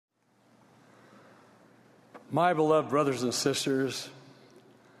My beloved brothers and sisters,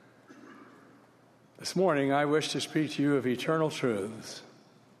 this morning I wish to speak to you of eternal truths,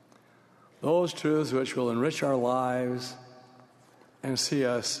 those truths which will enrich our lives and see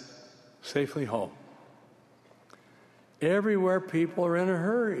us safely home. Everywhere people are in a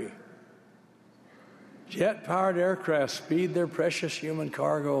hurry. Jet-powered aircraft speed their precious human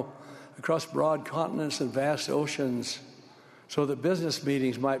cargo across broad continents and vast oceans so that business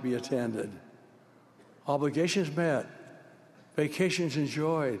meetings might be attended, obligations met, vacations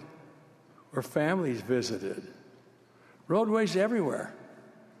enjoyed, or families visited. Roadways everywhere,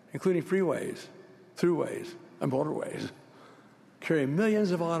 including freeways, throughways, and motorways, carry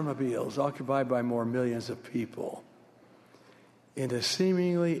millions of automobiles occupied by more millions of people in a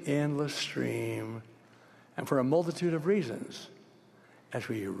seemingly endless stream, and for a multitude of reasons, as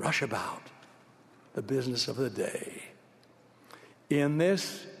we rush about the business of the day. In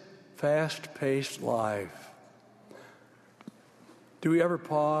this fast-paced life, do we ever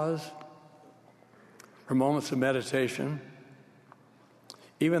pause for moments of meditation,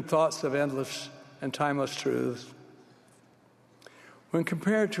 even thoughts of endless and timeless truths? When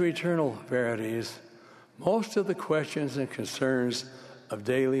compared to eternal verities, most of the questions and concerns of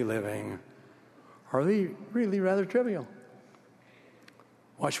daily living are really rather trivial.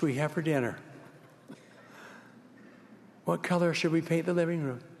 What should we have for dinner? What color should we paint the living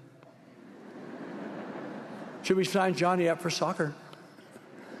room? Should we sign Johnny up for soccer?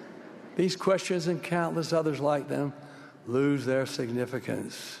 These questions and countless others like them lose their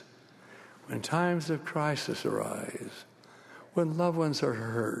significance when times of crisis arise, when loved ones are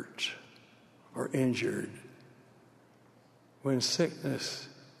hurt or injured, when sickness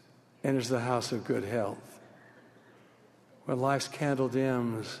enters the house of good health, when life's candle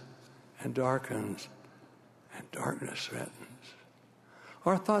dims and darkens and darkness threatens.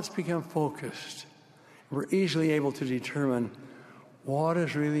 Our thoughts become focused. We're easily able to determine what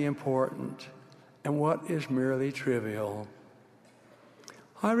is really important and what is merely trivial.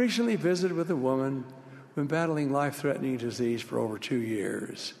 I recently visited with a woman who's been battling life-threatening disease for over 2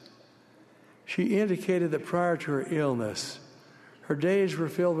 years. She indicated that prior to her illness, her days were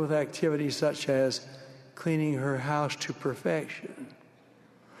filled with activities such as cleaning her house to perfection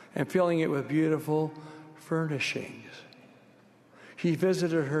and filling it with beautiful furnishings. She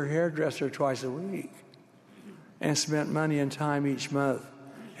visited her hairdresser twice a week and spent money and time each month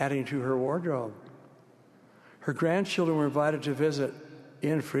adding to her wardrobe. Her grandchildren were invited to visit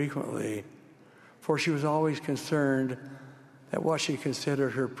infrequently, for she was always concerned that what she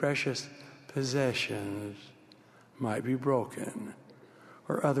considered her precious possessions might be broken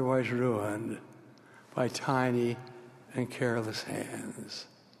or otherwise ruined by tiny and careless hands.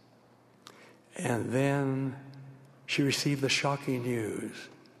 And then she received the shocking news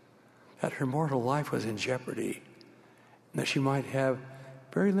that her mortal life was in jeopardy and that she might have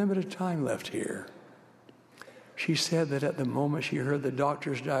very limited time left here. She said that at the moment she heard the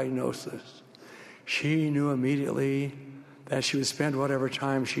doctor's diagnosis, she knew immediately that she would spend whatever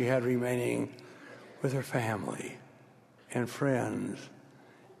time she had remaining with her family and friends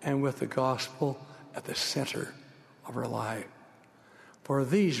and with the gospel at the center of her life. For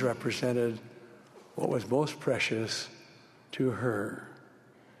these represented what was most precious to her.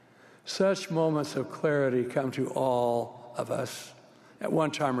 Such moments of clarity come to all of us at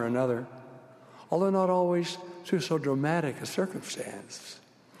one time or another, although not always through so dramatic a circumstance.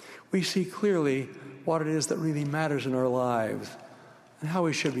 We see clearly what it is that really matters in our lives and how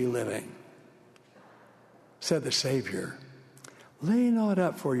we should be living. Said the Savior, "Lay not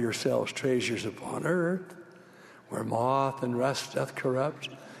up for yourselves treasures upon earth, where moth and rust doth corrupt,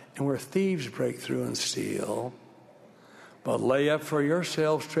 and where thieves break through and steal. But lay up for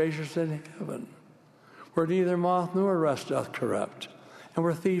yourselves treasures in heaven, where neither moth nor rust doth corrupt, and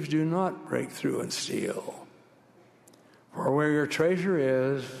where thieves do not break through and steal. For where your treasure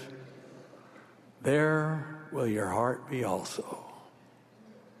is, there will your heart be also."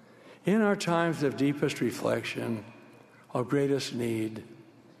 In our times of deepest reflection, of greatest need,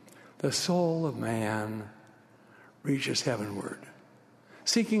 the soul of man reaches heavenward,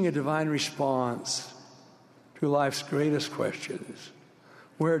 seeking a divine response to life's greatest questions.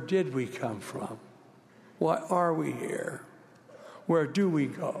 Where did we come from? Why are we here? Where do we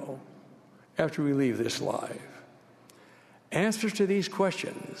go after we leave this life? Answers to these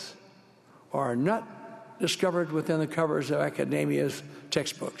questions are not discovered within the covers of academia's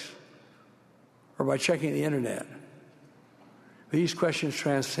textbooks or by checking the internet. These questions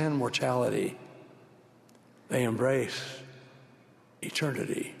transcend mortality. They embrace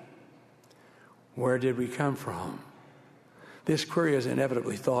eternity. Where did we come from? This query is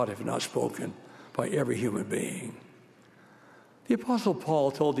inevitably thought, if not spoken, by every human being. The Apostle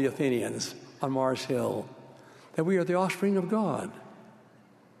Paul told the Athenians on Mars Hill that we are the offspring of God.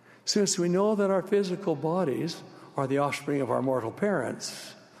 Since we know that our physical bodies are the offspring of our mortal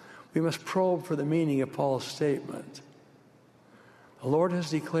parents, we must probe for the meaning of Paul's statement. The Lord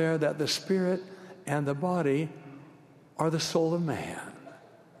has declared that the spirit and the body are the soul of man.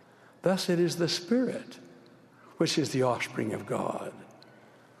 Thus it is the spirit which is the offspring of God.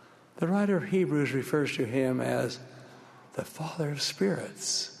 The writer of Hebrews refers to him as the Father of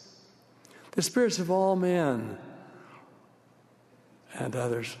spirits. The spirits of all men and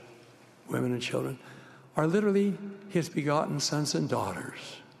others, women and children, are literally his begotten sons and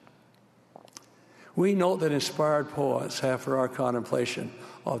daughters. We note that inspired poets have, for our contemplation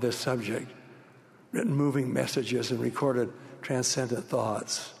of this subject, written moving messages and recorded transcendent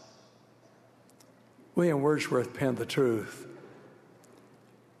thoughts. William Wordsworth penned the truth.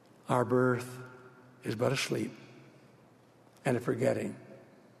 Our birth is but a sleep and a forgetting.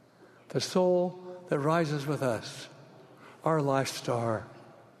 The soul that rises with us, our life star,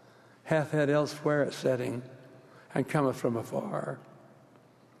 hath had elsewhere its setting, and cometh from afar,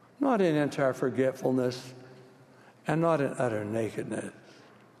 not in entire forgetfulness, and not in utter nakedness,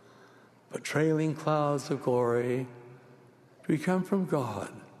 but trailing clouds of glory, we come from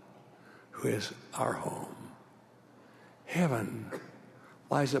God, who is our home. Heaven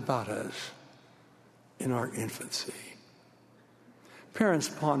lies about us in our infancy. Parents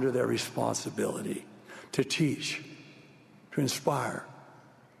ponder their responsibility to teach, to inspire,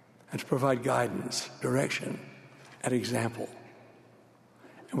 and to provide guidance, direction, and example.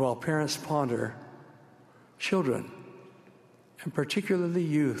 And while parents ponder, children, and particularly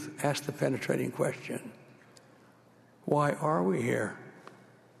youth, ask the penetrating question, why are we here?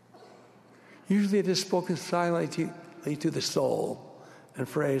 Usually it is spoken silently to the soul and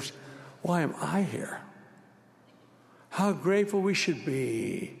phrased, why am I here? How grateful we should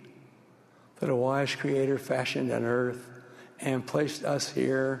be that a wise creator fashioned an earth and placed us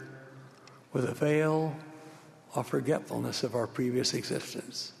here with a veil of forgetfulness of our previous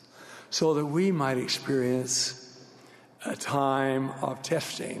existence, so that we might experience a time of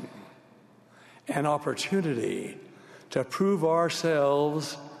testing, an opportunity to prove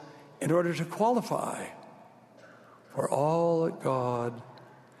ourselves in order to qualify for all that God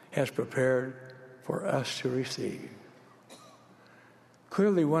has prepared for us to receive.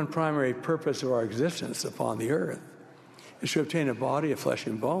 Clearly, one primary purpose of our existence upon the earth is to obtain a body of flesh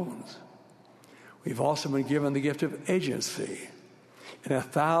and bones. We've also been given the gift of agency. In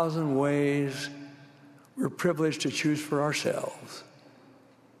 1,000 ways, we're privileged to choose for ourselves.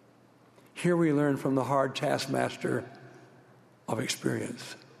 Here we learn from the hard taskmaster of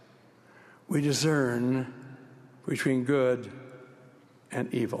experience. We discern between good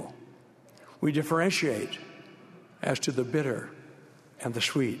and evil. We differentiate as to the bitter and the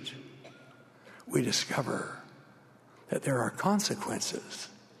sweet. We discover that there are consequences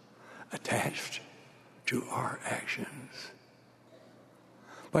attached to our actions.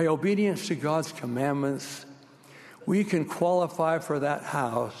 By obedience to God's commandments, we can qualify for that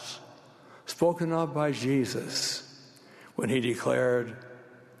house spoken of by Jesus when he declared,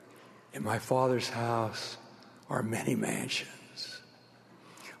 in my Father's house are many mansions.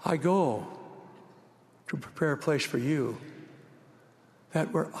 I go to prepare a place for you,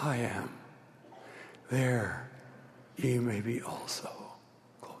 that where I am, there ye may be also.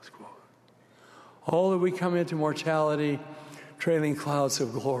 Close quote. All that we come into mortality, trailing clouds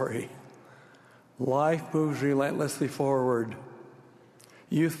of glory. Life moves relentlessly forward.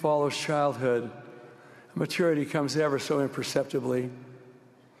 Youth follows childhood. Maturity comes ever so imperceptibly.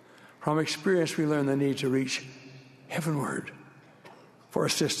 From experience, we learn the need to reach heavenward for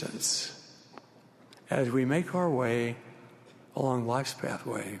assistance as we make our way along life's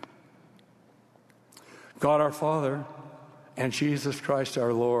pathway. God our Father and Jesus Christ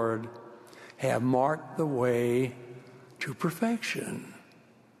our Lord have marked the way to perfection.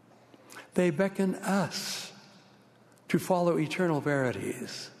 They beckon us to follow eternal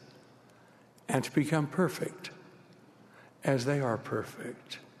verities and to become perfect as they are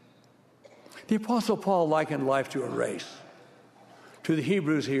perfect. The Apostle Paul likened life to a race. To the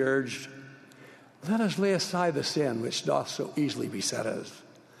Hebrews he urged, let us lay aside the sin which doth so easily beset us,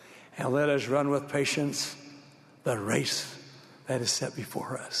 and let us run with patience the race that is set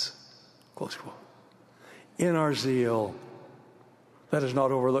before us. Close quote. In our zeal, let us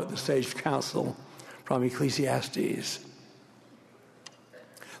not overlook the sage counsel from Ecclesiastes.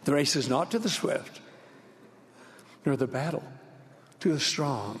 The race is not to the swift, nor the battle to the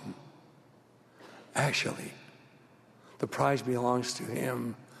strong. Actually, the prize belongs to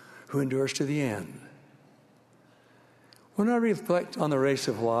him who endures to the end. When I reflect on the race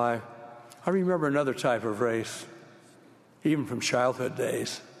of life, I remember another type of race, even from childhood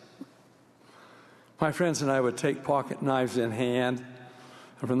days. My friends and I would take pocket knives in hand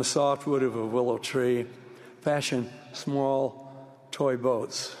and from the soft wood of a willow tree, fashion small toy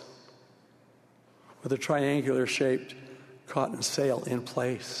boats with a triangular-shaped cotton sail in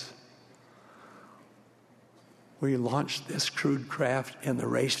place. We launched this crude craft in the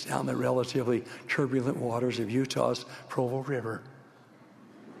race down the relatively turbulent waters of Utah's Provo River.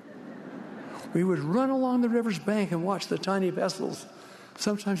 We would run along the river's bank and watch the tiny vessels,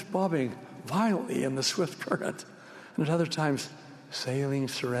 sometimes bobbing violently in the swift current, and at other times sailing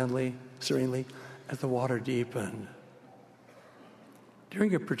serenely as the water deepened.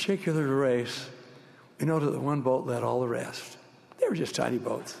 During a particular race, we noted that one boat led all the rest. They were just tiny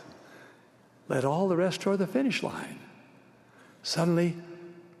boats. Led all the rest toward the finish line. Suddenly,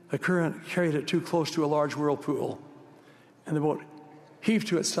 the current carried it too close to a large whirlpool, and the boat heaved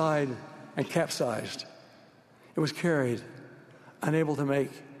to its side and capsized. It was carried, unable to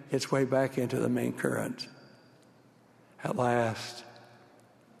make its way back into the main current. At last,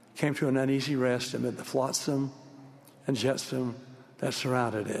 it came to an uneasy rest amid the flotsam and jetsam that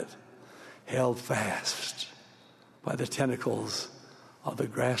surrounded it, held fast by the tentacles of the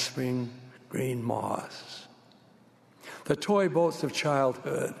grasping green moss. The toy boats of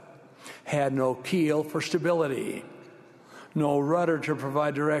childhood had no keel for stability, no rudder to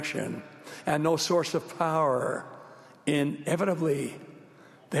provide direction, and no source of power. Inevitably,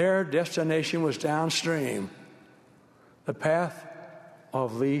 their destination was downstream, the path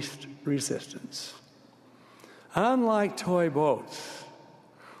of least resistance. Unlike toy boats,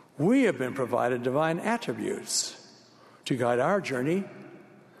 we have been provided divine attributes to guide our journey.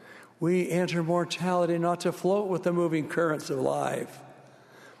 We enter mortality not to float with the moving currents of life,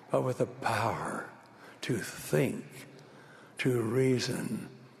 but with the power to think, to reason,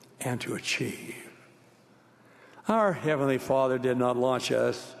 and to achieve. Our Heavenly Father did not launch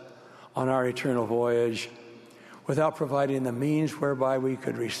us on our eternal voyage without providing the means whereby we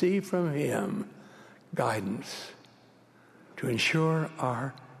could receive from Him guidance to ensure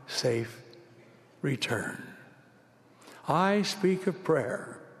our safe return. I speak of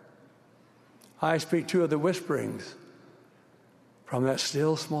prayer. I speak too of the whisperings from that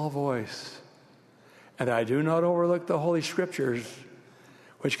still small voice. And I do not overlook the Holy Scriptures,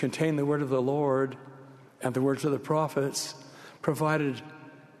 which contain the word of the Lord and the words of the prophets provided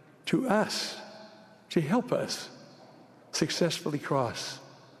to us to help us successfully cross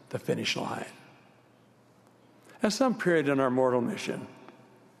the finish line. At some period in our mortal mission,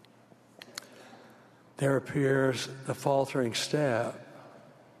 there appears the faltering step,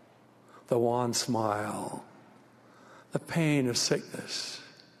 the wan smile, the pain of sickness,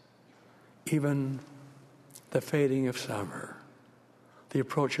 even the fading of summer, the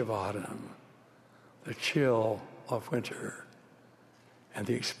approach of autumn, the chill of winter, and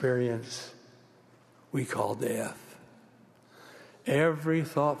the experience we call death. Every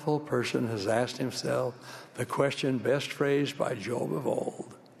thoughtful person has asked himself the question best phrased by Job of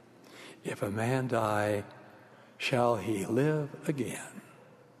old: if a man die, shall he live again?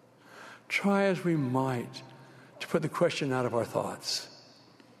 Try as we might to put the question out of our thoughts,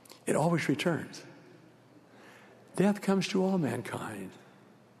 it always returns. Death comes to all mankind.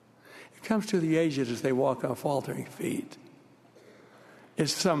 It comes to the aged as they walk on faltering feet.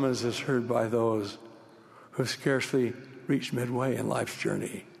 Its summons is heard by those who have scarcely reached midway in life's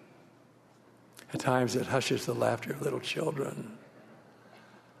journey. At times it hushes the laughter of little children.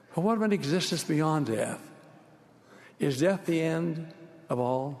 But what of an existence beyond death? Is death the end of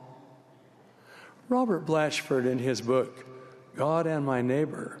all? Robert Blatchford, in his book, God and My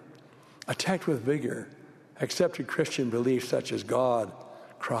Neighbor, attacked with vigor accepted Christian beliefs such as God,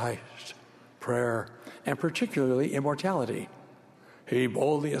 Christ, prayer, and particularly immortality. He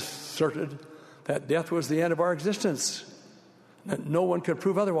boldly asserted that death was the end of our existence, that no one could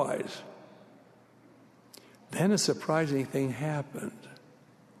prove otherwise. Then a surprising thing happened.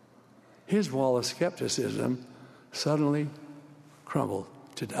 His wall of skepticism suddenly crumbled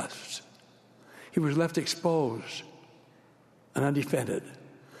to dust. He was left exposed and undefended.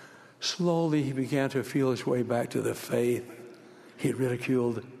 Slowly, he began to feel his way back to the faith he had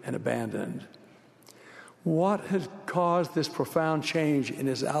ridiculed and abandoned. What had caused this profound change in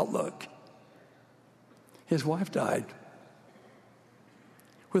his outlook? His wife died.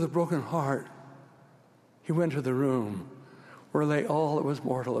 With a broken heart, he went to the room where lay all that was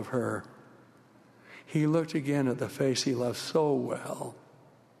mortal of her. He looked again at the face he loved so well.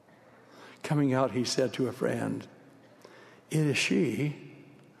 Coming out, he said to a friend, "It is she,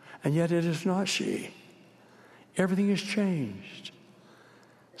 And yet it is not she. Everything has changed.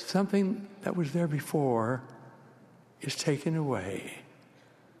 Something that was there before is taken away.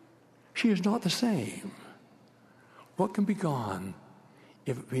 She is not the same. What can be gone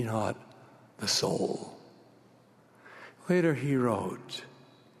if it be not the soul? Later he wrote,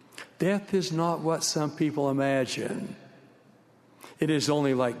 "Death is not what some people imagine. It is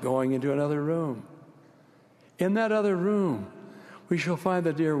only like going into another room. In that other room, we shall find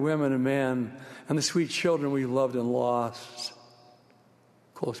the dear women and men and the sweet children we loved and lost."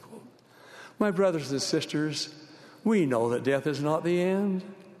 Close quote. My brothers and sisters, we know that death is not the end.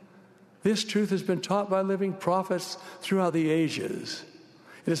 This truth has been taught by living prophets throughout the ages.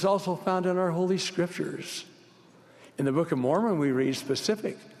 It is also found in our Holy Scriptures. In the Book of Mormon, we read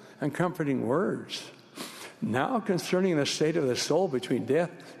specific and comforting words. Now concerning the state of the soul between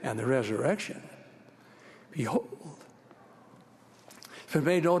death and the resurrection. Behold, if it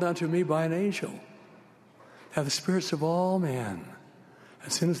made known unto me by an angel, that the spirits of all men,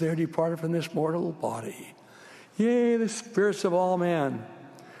 as soon as they are departed from this mortal body, yea, the spirits of all men,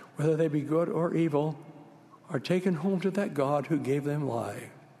 whether they be good or evil, are taken home to that God who gave them life.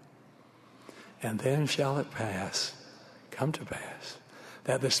 And then shall it come to pass,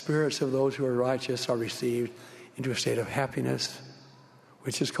 that the spirits of those who are righteous are received into a state of happiness,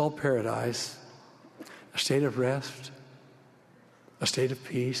 which is called paradise, a state of rest, a state of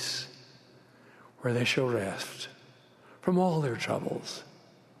peace, where they shall rest from all their troubles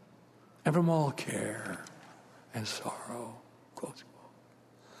and from all care and sorrow. Close quote.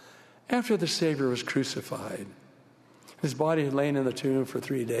 After the Savior was crucified, his body had lain in the tomb for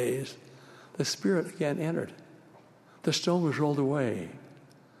 3 days, the Spirit again entered. The stone was rolled away,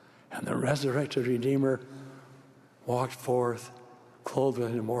 and the resurrected Redeemer walked forth, clothed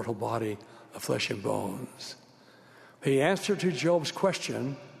with an immortal body of flesh and bones. The answer to Job's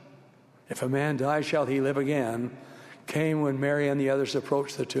question, if a man die, shall he live again, came when Mary and the others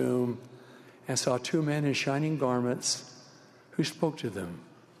approached the tomb and saw 2 men in shining garments who spoke to them.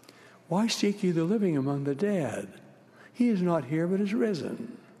 Why seek you the living among the dead? He is not here, but is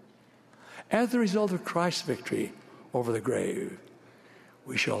risen. As the result of Christ's victory over the grave,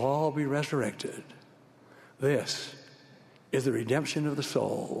 we shall all be resurrected. This is the redemption of the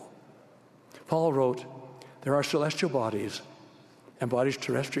soul. Paul wrote, there are celestial bodies and bodies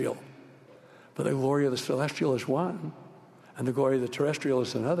terrestrial, but the glory of the celestial is one, and the glory of the terrestrial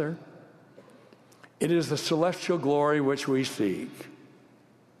is another. It is the celestial glory which we seek.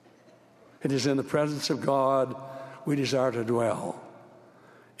 It is in the presence of God we desire to dwell.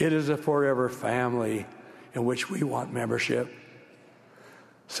 It is a forever family in which we want membership.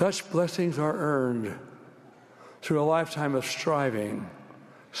 Such blessings are earned through a lifetime of striving,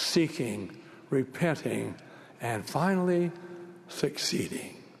 seeking, repenting, and finally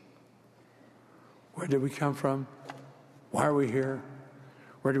succeeding. Where did we come from? Why are we here?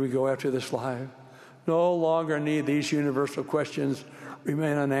 Where do we go after this life? No longer need these universal questions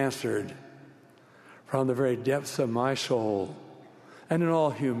remain unanswered. From the very depths of my soul, and in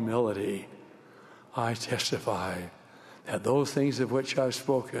all humility, I testify that those things of which I've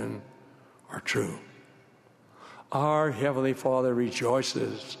spoken are true. Our Heavenly Father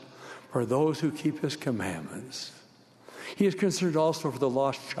rejoices for those who keep His commandments. He is concerned also for the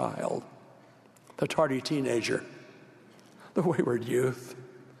lost child, the tardy teenager, the wayward youth,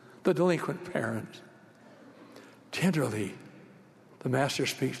 the delinquent parent. Tenderly, the Master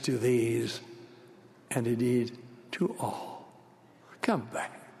speaks to these, and indeed to all. Come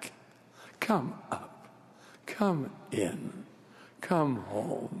back, come up, come in, come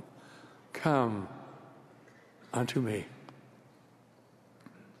home, come unto me.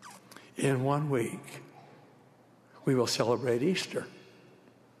 In 1 week, we will celebrate Easter.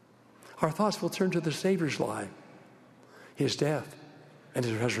 Our thoughts will turn to the Savior's life, His death, and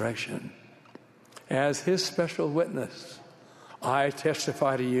His resurrection. As His special witness, I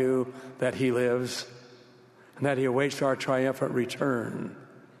testify to you that He lives, and that He awaits our triumphant return,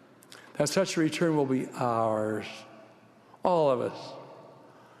 that such a return will be ours, all of us.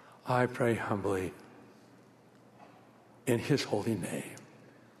 I pray humbly in His holy name,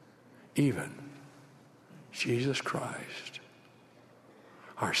 even Jesus Christ,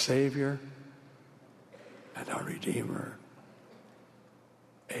 our Savior and our Redeemer.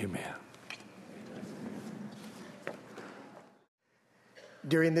 Amen.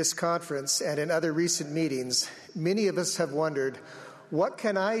 During this conference and in other recent meetings, many of us have wondered, what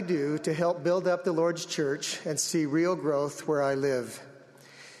can I do to help build up the Lord's church and see real growth where I live?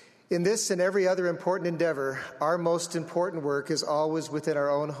 In this and every other important endeavor, our most important work is always within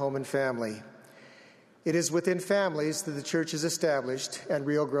our own home and family. It is within families that the church is established and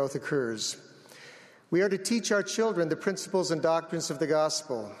real growth occurs. We are to teach our children the principles and doctrines of the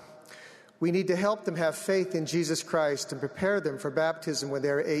gospel. We need to help them have faith in Jesus Christ and prepare them for baptism when they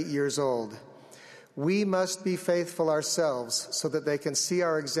are 8 years old. We must be faithful ourselves so that they can see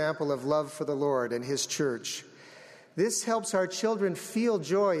our example of love for the Lord and His church. This helps our children feel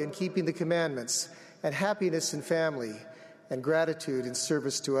joy in keeping the commandments and happiness in family and gratitude in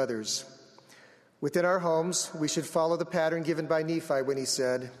service to others. Within our homes, we should follow the pattern given by Nephi when he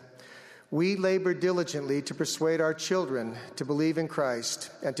said, "We labor diligently to persuade our children to believe in Christ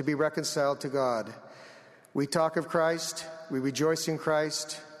and to be reconciled to God. We talk of Christ, we rejoice in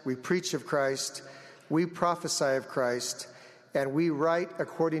Christ, we preach of Christ, we prophesy of Christ, and we write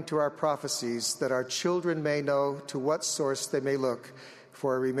according to our prophecies, that our children may know to what source they may look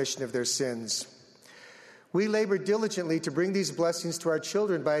for a remission of their sins." We labor diligently to bring these blessings to our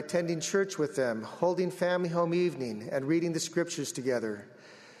children by attending church with them, holding family home evening, and reading the scriptures together.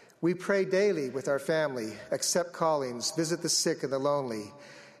 We pray daily with our family, accept callings, visit the sick and the lonely,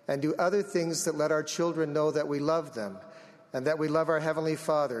 and do other things that let our children know that we love them and that we love our Heavenly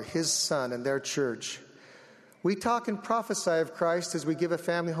Father, His Son, and their church. We talk and prophesy of Christ as we give a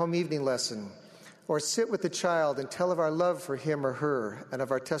family home evening lesson, or sit with the child and tell of our love for him or her and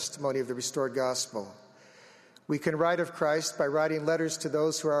of our testimony of the restored gospel. We can write of Christ by writing letters to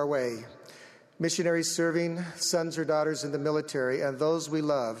those who are away, missionaries serving, sons or daughters in the military, and those we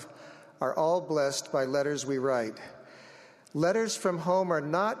love are all blessed by letters we write. Letters from home are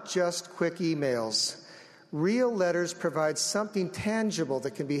not just quick emails. Real letters provide something tangible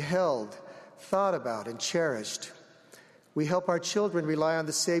that can be held, thought about, and cherished. We help our children rely on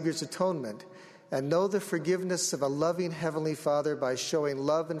the Savior's atonement and know the forgiveness of a loving Heavenly Father by showing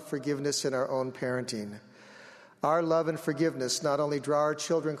love and forgiveness in our own parenting. Our love and forgiveness not only draw our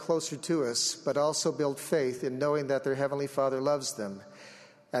children closer to us, but also build faith in knowing that their Heavenly Father loves them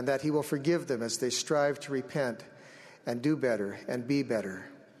and that He will forgive them as they strive to repent and do better and be better.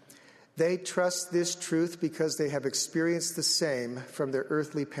 They trust this truth because they have experienced the same from their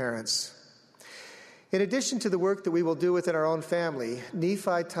earthly parents. In addition to the work that we will do within our own family,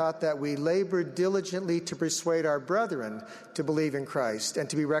 Nephi taught that we labor diligently to persuade our brethren to believe in Christ and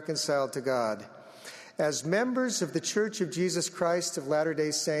to be reconciled to God. As members of the Church of Jesus Christ of Latter-day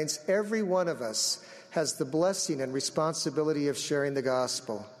Saints, every one of us has the blessing and responsibility of sharing the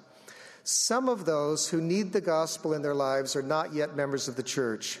gospel. Some of those who need the gospel in their lives are not yet members of the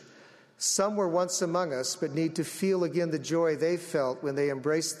church. Some were once among us, but need to feel again the joy they felt when they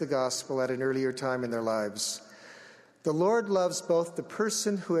embraced the gospel at an earlier time in their lives. The Lord loves both the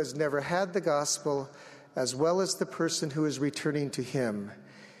person who has never had the gospel as well as the person who is returning to Him.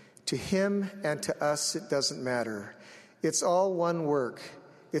 To Him and to us, it doesn't matter. It's all one work.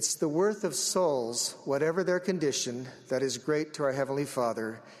 It's the worth of souls, whatever their condition, that is great to our Heavenly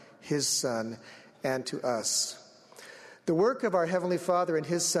Father, His Son, and to us. The work of our Heavenly Father and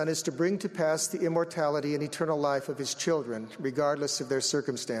His Son is to bring to pass the immortality and eternal life of His children, regardless of their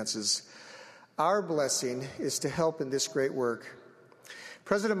circumstances. Our blessing is to help in this great work.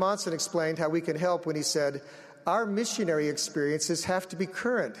 President Monson explained how we can help when he said, "Our missionary experiences have to be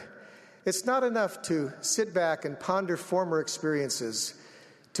current. It's not enough to sit back and ponder former experiences.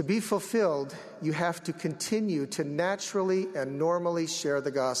 To be fulfilled, you have to continue to naturally and normally share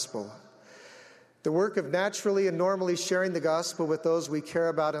the gospel." The work of naturally and normally sharing the gospel with those we care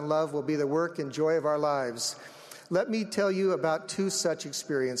about and love will be the work and joy of our lives. Let me tell you about 2 such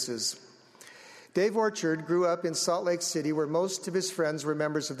experiences. Dave Orchard grew up in Salt Lake City, where most of his friends were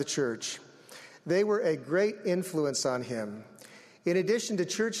members of the church. They were a great influence on him. In addition to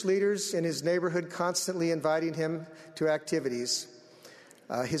church leaders in his neighborhood constantly inviting him to activities,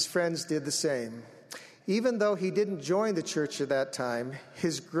 his friends did the same. Even though he didn't join the church at that time,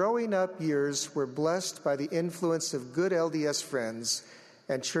 his growing up years were blessed by the influence of good LDS friends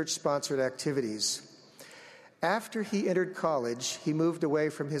and church-sponsored activities. After he entered college, he moved away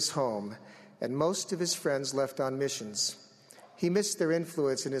from his home, and most of his friends left on missions. He missed their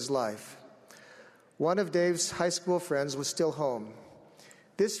influence in his life. One of Dave's high school friends was still home.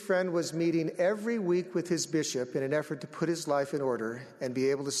 This friend was meeting every week with his bishop in an effort to put his life in order and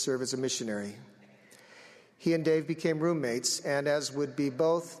be able to serve as a missionary. He and Dave became roommates, and as would be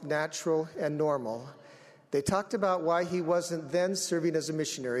both natural and normal, they talked about why he wasn't then serving as a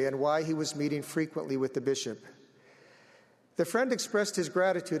missionary and why he was meeting frequently with the bishop. The friend expressed his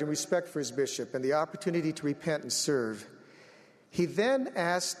gratitude and respect for his bishop and the opportunity to repent and serve. He then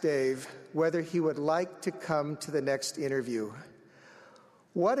asked Dave whether he would like to come to the next interview.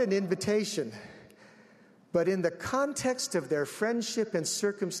 What an invitation! But in the context of their friendship and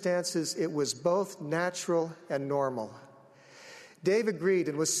circumstances, it was both natural and normal. Dave agreed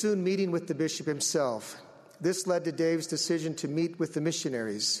and was soon meeting with the bishop himself. This led to Dave's decision to meet with the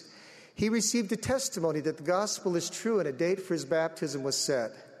missionaries. He received a testimony that the gospel is true, and a date for his baptism was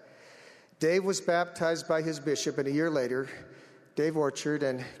set. Dave was baptized by his bishop, and a year later, Dave Orchard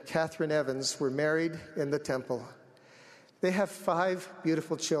and Catherine Evans were married in the temple. They have 5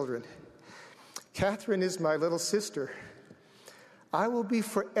 beautiful children. Catherine is my little sister. I will be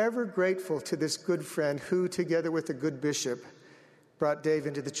forever grateful to this good friend who, together with a good bishop, brought Dave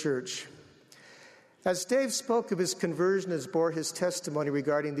into the church. As Dave spoke of his conversion as bore his testimony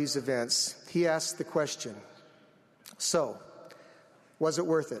regarding these events, he asked the question, so, was it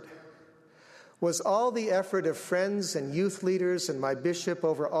worth it? Was all the effort of friends and youth leaders and my bishop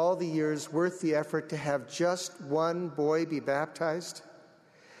over all the years worth the effort to have just one boy be baptized?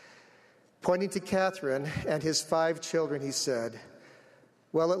 Pointing to Catherine and his 5 children, he said,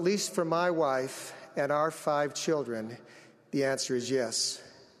 well, at least for my wife and our 5 children, the answer is yes.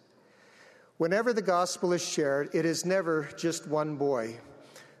 Whenever the gospel is shared, it is never just one boy.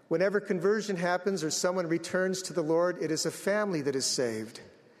 Whenever conversion happens or someone returns to the Lord, it is a family that is saved.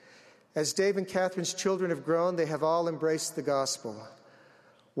 As Dave and Catherine's children have grown, they have all embraced the gospel.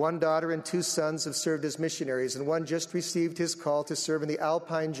 1 daughter and 2 sons have served as missionaries, and one just received his call to serve in the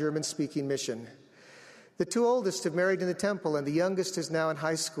Alpine German-speaking mission. The 2 oldest have married in the temple, and the youngest is now in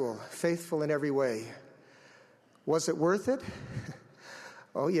high school, faithful in every way. Was it worth it?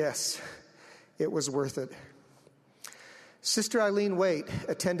 Oh, yes, it was worth it. Sister Eileen Waite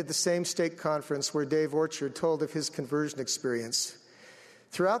attended the same stake conference where Dave Orchard told of his conversion experience.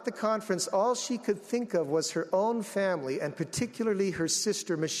 Throughout the conference, all she could think of was her own family, and particularly her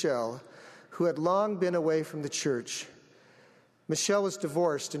sister Michelle, who had long been away from the church. Michelle was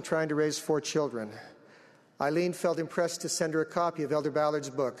divorced and trying to raise 4 children. Eileen felt impressed to send her a copy of Elder Ballard's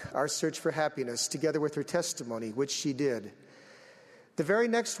book, Our Search for Happiness, together with her testimony, which she did. The very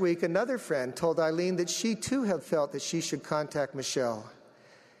next week, another friend told Eileen that she too had felt that she should contact Michelle.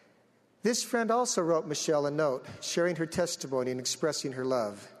 This friend also wrote Michelle a note, sharing her testimony and expressing her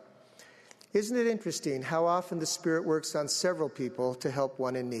love. Isn't it interesting how often the Spirit works on several people to help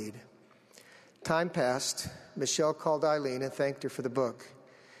one in need? Time passed. Michelle called Eileen and thanked her for the book.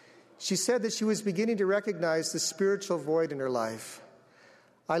 She said that she was beginning to recognize the spiritual void in her life.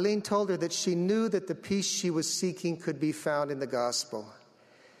 Eileen told her that she knew that the peace she was seeking could be found in the gospel.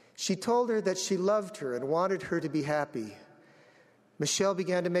 She told her that she loved her and wanted her to be happy. Michelle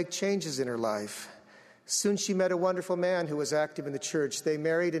began to make changes in her life. Soon she met a wonderful man who was active in the church. They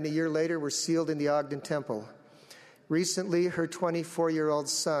married, and a year later were sealed in the Ogden Temple. Recently, her 24-year-old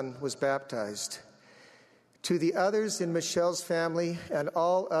son was baptized. To the others in Michelle's family and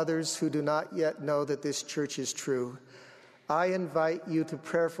all others who do not yet know that this church is true, I invite you to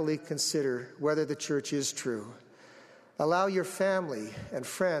prayerfully consider whether the church is true. Allow your family and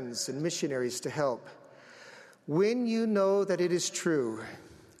friends and missionaries to help. When you know that it is true,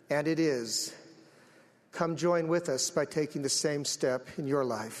 and it is, come join with us by taking the same step in your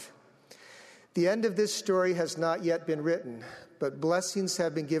life. The end of this story has not yet been written, but blessings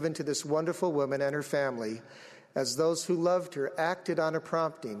have been given to this wonderful woman and her family as those who loved her acted on a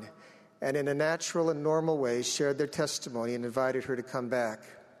prompting and in a natural and normal way shared their testimony and invited her to come back.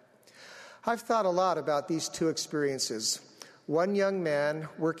 I've thought a lot about these 2 experiences. One young man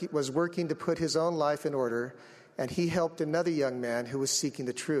was working to put his own life in order, and he helped another young man who was seeking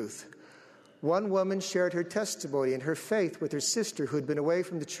the truth. One woman shared her testimony and her faith with her sister who had been away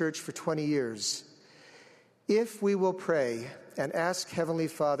from the church for 20 years. If we will pray and ask Heavenly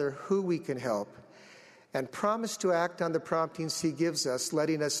Father who we can help, and promise to act on the promptings He gives us,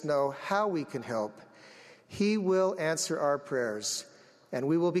 letting us know how we can help, He will answer our prayers, and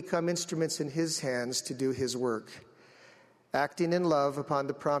we will become instruments in His hands to do His work. Acting in love upon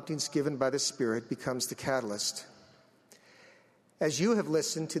the promptings given by the Spirit becomes the catalyst. As you have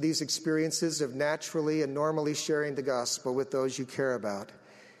listened to these experiences of naturally and normally sharing the gospel with those you care about,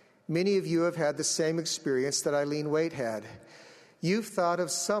 many of you have had the same experience that Eileen Waite had. You've thought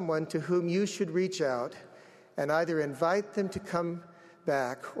of someone to whom you should reach out and either invite them to come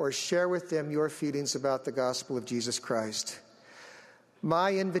back or share with them your feelings about the gospel of Jesus Christ.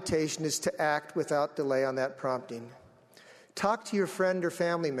 My invitation is to act without delay on that prompting. Talk to your friend or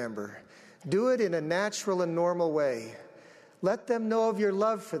family member. Do it in a natural and normal way. Let them know of your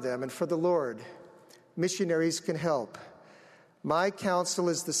love for them and for the Lord. Missionaries can help. My counsel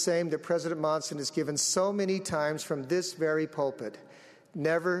is the same that President Monson has given so many times from this very pulpit.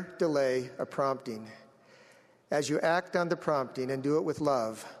 Never delay a prompting. As you act on the prompting and do it with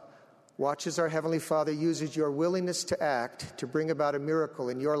love, Watch as our Heavenly Father uses your willingness to act to bring about a miracle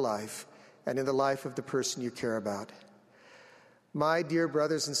in your life and in the life of the person you care about. My dear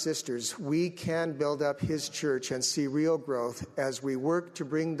brothers and sisters, we can build up His church and see real growth as we work to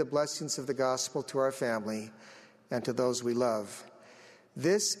bring the blessings of the gospel to our family and to those we love.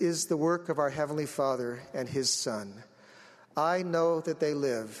 This is the work of our Heavenly Father and His Son. I know that they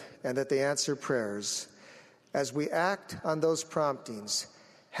live and that they answer prayers. As we act on those promptings,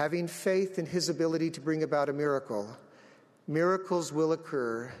 having faith in His ability to bring about a miracle, miracles will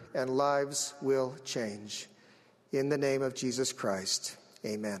occur and lives will change. In the name of Jesus Christ,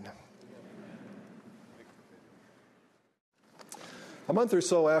 amen. A month or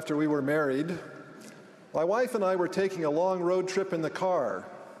so after we were married, my wife and I were taking a long road trip in the car.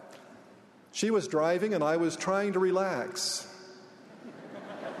 She was driving and I was trying to relax.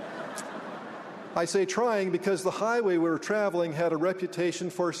 I say trying because the highway we were traveling had a reputation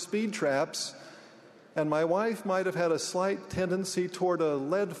for speed traps, and my wife might have had a slight tendency toward a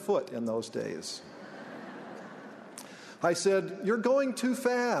lead foot in those days. I said, "You're going too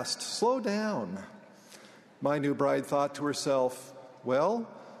fast. Slow down." My new bride thought to herself, "Well,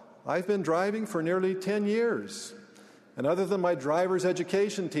 I've been driving for nearly 10 years, and other than my driver's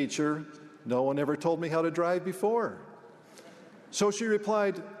education teacher, no one ever told me how to drive before." So she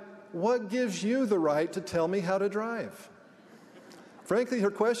replied, "What gives you the right to tell me how to drive?" Frankly,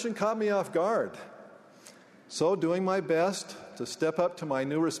 her question caught me off guard. So, doing my best to step up to my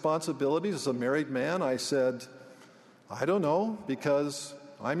new responsibilities as a married man, I said, "I don't know, because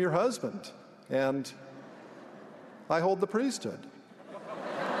I'm your husband, and I hold the priesthood."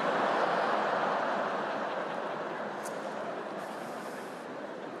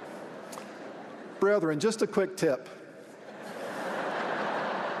 Brethren, just a quick tip.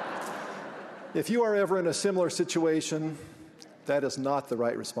 If you are ever in a similar situation, that is not the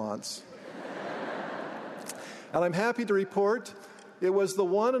right response. And I'm happy to report it was the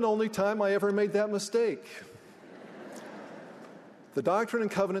one and only time I ever made that mistake. The Doctrine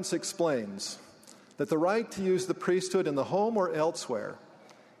and Covenants explains that the right to use the priesthood in the home or elsewhere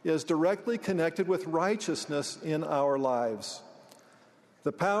is directly connected with righteousness in our lives.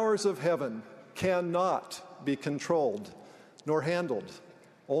 The powers of heaven cannot be controlled nor handled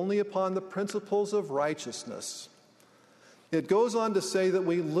only upon the principles of righteousness. It goes on to say that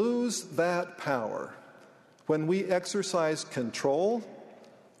we lose that power when we exercise control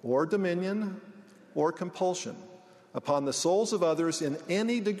or dominion or compulsion upon the souls of others in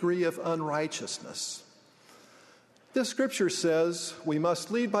any degree of unrighteousness. This scripture says we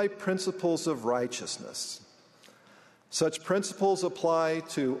must lead by principles of righteousness. Such principles apply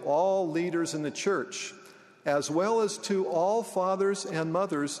to all leaders in the church, as well as to all fathers and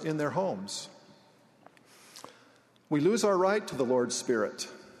mothers in their homes. We lose our right to the Lord's Spirit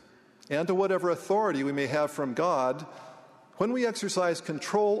and to whatever authority we may have from God when we exercise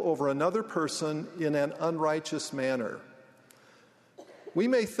control over another person in an unrighteous manner. We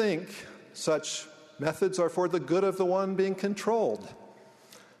may think such methods are for the good of the one being controlled,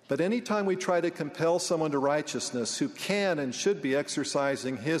 but any time we try to compel someone to righteousness who can and should be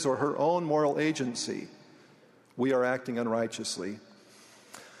exercising his or her own moral agency, we are acting unrighteously.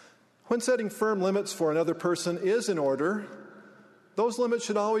 When setting firm limits for another person is in order, those limits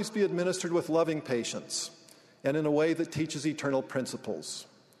should always be administered with loving patience and in a way that teaches eternal principles.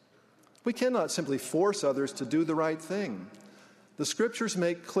 We cannot simply force others to do the right thing. The scriptures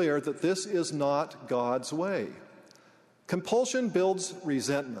make clear that this is not God's way. Compulsion builds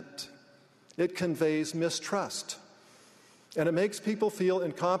resentment. It conveys mistrust, and it makes people feel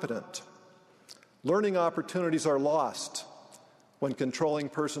incompetent. Learning opportunities are lost when controlling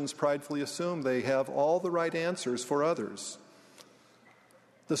persons pridefully assume they have all the right answers for others.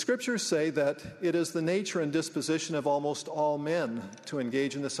 The scriptures say that it is the nature and disposition of almost all men to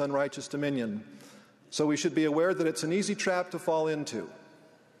engage in this unrighteous dominion, so we should be aware that it's an easy trap to fall into.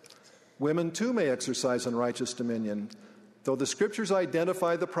 Women too may exercise unrighteous dominion, though the scriptures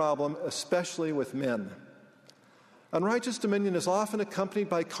identify the problem especially with men. Unrighteous dominion is often accompanied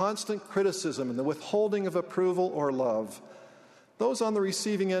by constant criticism and the withholding of approval or love. Those on the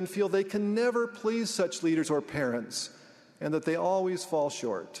receiving end feel they can never please such leaders or parents, and that they always fall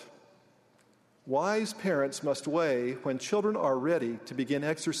short. Wise parents must weigh when children are ready to begin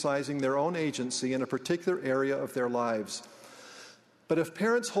exercising their own agency in a particular area of their lives. But if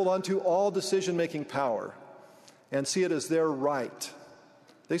parents hold on to all decision-making power and see it as their right,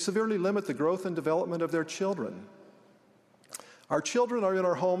 they severely limit the growth and development of their children. Our children are in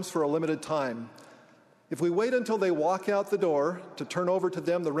our homes for a limited time. If we wait until they walk out the door to turn over to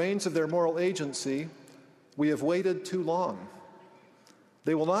them the reins of their moral agency, we have waited too long.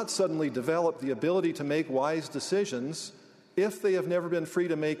 They will not suddenly develop the ability to make wise decisions if they have never been free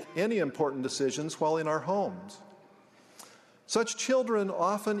to make any important decisions while in our homes. Such children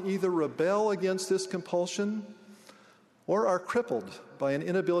often either rebel against this compulsion or are crippled by an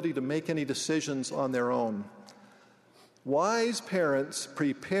inability to make any decisions on their own. Wise parents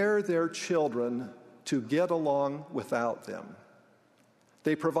prepare their children to get along without them.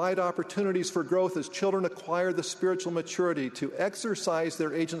 They provide opportunities for growth as children acquire the spiritual maturity to exercise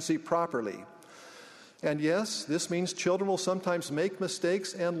their agency properly. And yes, this means children will sometimes make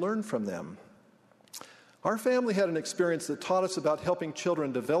mistakes and learn from them. Our family had an experience that taught us about helping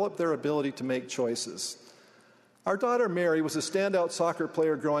children develop their ability to make choices. Our daughter Mary was a standout soccer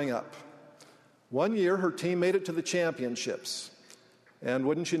player growing up. One year, her team made it to the championships. And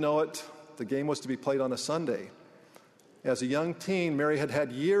wouldn't you know it, the game was to be played on a Sunday. As a young teen, Mary had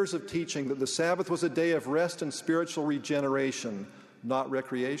had years of teaching that the Sabbath was a day of rest and spiritual regeneration, not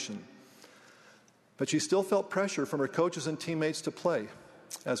recreation. But she still felt pressure from her coaches and teammates to play,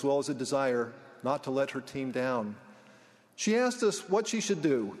 as well as a desire not to let her team down. She asked us what she should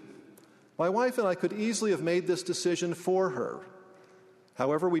do. My wife and I could easily have made this decision for her.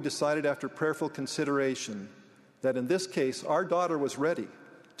 However, we decided after prayerful consideration that in this case, our daughter was ready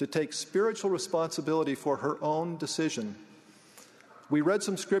to take spiritual responsibility for her own decision. We read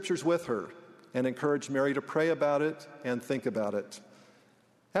some scriptures with her and encouraged Mary to pray about it and think about it.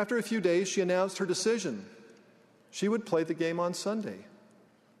 After a few days, she announced her decision. She would play the game on Sunday.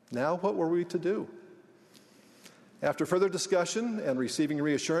 Now, what were we to do? After further discussion and receiving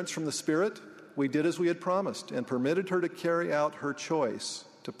reassurance from the Spirit, we did as we had promised and permitted her to carry out her choice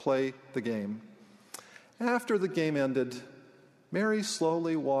to play the game. After the game ended, Mary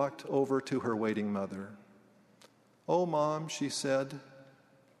slowly walked over to her waiting mother. "Oh, Mom," she said,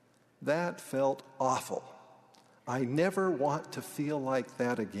 "that felt awful. I never want to feel like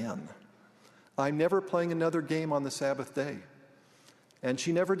that again. I'm never playing another game on the Sabbath day." And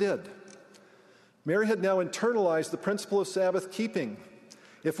she never did. Mary had now internalized the principle of Sabbath keeping.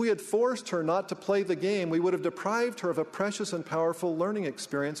 If we had forced her not to play the game, we would have deprived her of a precious and powerful learning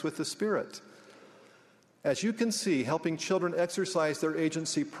experience with the Spirit. As you can see, helping children exercise their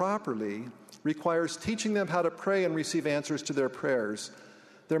agency properly requires teaching them how to pray and receive answers to their prayers.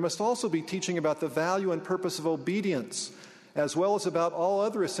 There must also be teaching about the value and purpose of obedience, as well as about all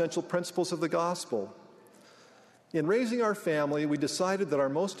other essential principles of the gospel. In raising our family, we decided that our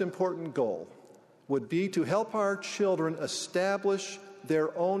most important goal would be to help our children establish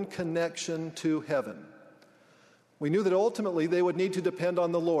their own connection to heaven. We knew that ultimately they would need to depend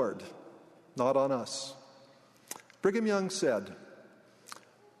on the Lord, not on us. Brigham Young said,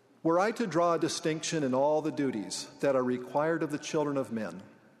 "Were I to draw a distinction in all the duties that are required of the children of men,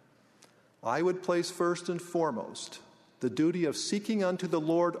 I would place first and foremost the duty of seeking unto the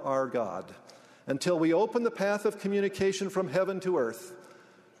Lord our God until we open the path of communication from heaven to earth,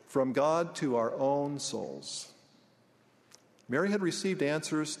 from God to our own souls." Mary had received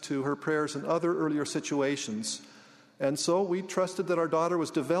answers to her prayers in other earlier situations, and so we trusted that our daughter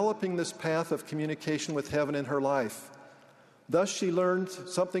was developing this path of communication with heaven in her life. Thus, she learned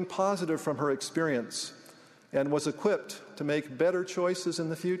something positive from her experience and was equipped to make better choices in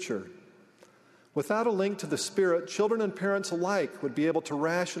the future. Without a link to the Spirit, children and parents alike would be able to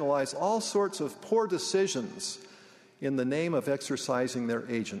rationalize all sorts of poor decisions in the name of exercising their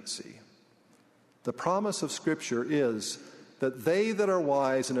agency. The promise of Scripture is that they that are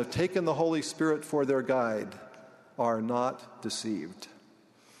wise and have taken the Holy Spirit for their guide are not deceived.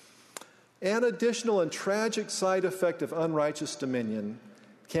 An additional and tragic side effect of unrighteous dominion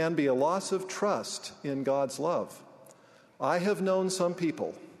can be a loss of trust in God's love. I have known some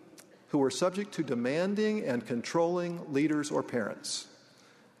people who were subject to demanding and controlling leaders or parents,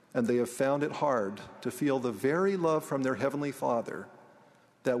 and they have found it hard to feel the very love from their Heavenly Father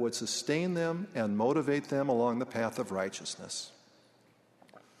that would sustain them and motivate them along the path of righteousness.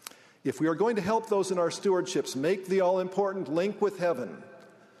 If we are going to help those in our stewardships make the all-important link with heaven,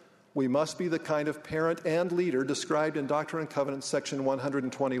 we must be the kind of parent and leader described in Doctrine and Covenants, section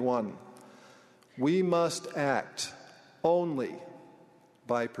 121. We must act only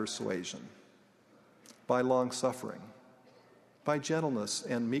by persuasion, by long-suffering, by gentleness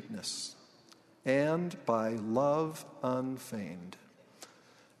and meekness, and by love unfeigned.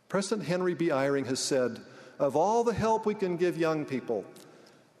 President Henry B. Eyring has said, "Of all the help we can give young people,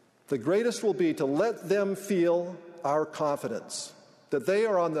 the greatest will be to let them feel our confidence, that they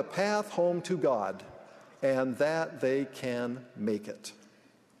are on the path home to God, and that they can make it."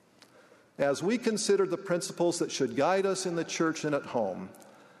 As we consider the principles that should guide us in the church and at home,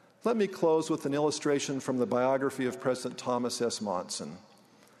 let me close with an illustration from the biography of President Thomas S. Monson.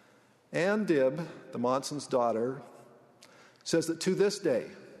 Ann Dibb, the Monson's daughter, says that to this day,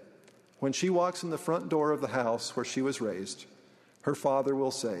 when she walks in the front door of the house where she was raised, her father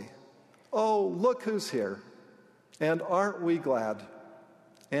will say, "Oh, look who's here. And aren't we glad?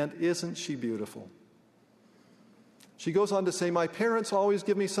 And isn't she beautiful?" She goes on to say, "My parents always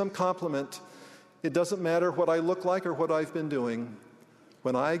give me some compliment. It doesn't matter what I look like or what I've been doing.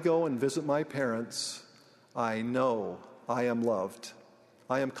 When I go and visit my parents, I know I am loved.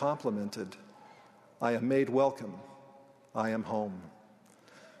 I am complimented. I am made welcome. I am home."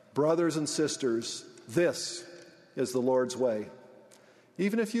 Brothers and sisters, this is the Lord's way.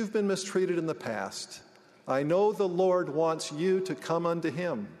 Even if you've been mistreated in the past, I know the Lord wants you to come unto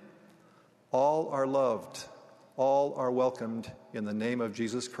him. All are loved. All are welcomed in the name of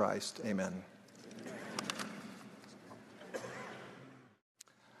Jesus Christ. Amen.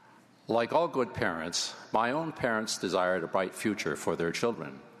 Like all good parents, my own parents desired a bright future for their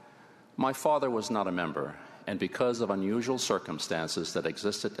children. My father was not a member, and because of unusual circumstances that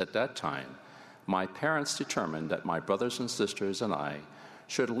existed at that time, my parents determined that my brothers and sisters and I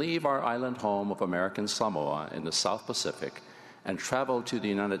should leave our island home of American Samoa in the South Pacific and travel to the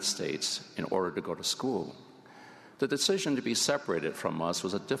United States in order to go to school. The decision to be separated from us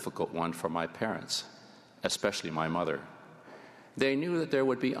was a difficult one for my parents, especially my mother. They knew that there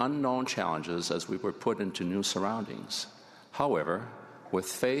would be unknown challenges as we were put into new surroundings. However, with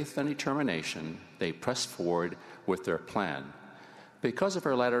faith and determination, they pressed forward with their plan. Because of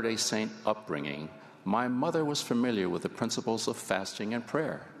her Latter-day Saint upbringing, my mother was familiar with the principles of fasting and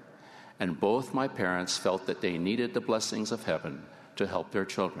prayer, and both my parents felt that they needed the blessings of heaven to help their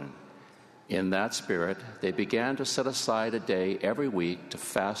children. In that spirit, they began to set aside a day every week to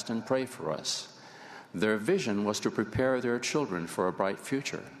fast and pray for us. Their vision was to prepare their children for a bright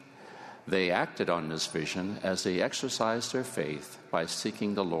future. They acted on this vision as they exercised their faith by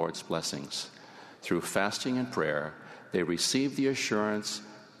seeking the Lord's blessings. Through fasting and prayer, they received the assurance,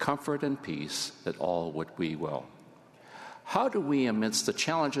 comfort, and peace that all would be well. How do we, amidst the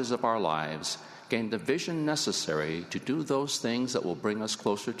challenges of our lives, gain the vision necessary to do those things that will bring us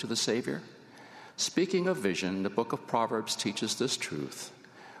closer to the Savior? Speaking of vision, the book of Proverbs teaches this truth: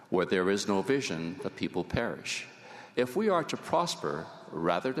 where there is no vision, the people perish. If we are to prosper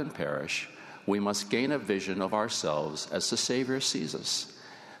rather than perish, we must gain a vision of ourselves as the Savior sees us.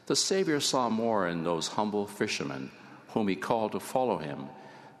 The Savior saw more in those humble fishermen whom he called to follow him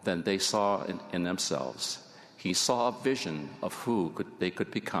than they saw in themselves. He saw a vision of who they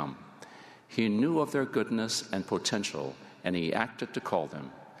could become. He knew of their goodness and potential, and he acted to call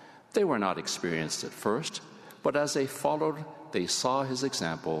them. They were not experienced at first, but as they followed, they saw his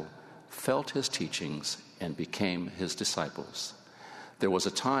example, felt his teachings, and became his disciples. There was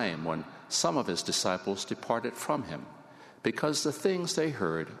a time when some of his disciples departed from him because the things they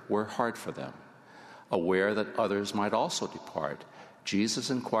heard were hard for them. Aware that others might also depart, Jesus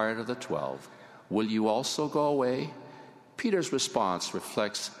inquired of the 12, "Will you also go away?" Peter's response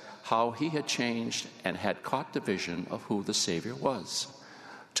reflects how he had changed and had caught the vision of who the Savior was.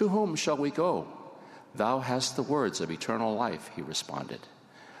 "To whom shall we go? Thou hast the words of eternal life," he responded.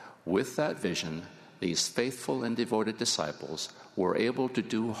 With that vision, these faithful and devoted disciples were able to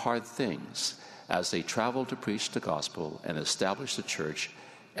do hard things as they traveled to preach the gospel and establish the church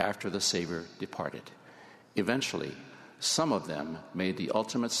after the Savior departed. Eventually, some of them made the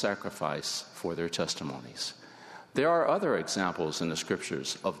ultimate sacrifice for their testimonies. There are other examples in the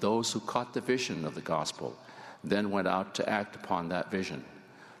scriptures of those who caught the vision of the gospel, then went out to act upon that vision.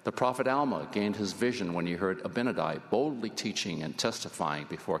 The prophet Alma gained his vision when he heard Abinadi boldly teaching and testifying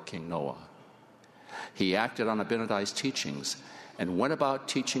before King Noah. He acted on Abinadi's teachings and went about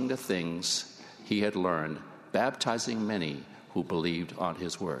teaching the things he had learned, baptizing many who believed on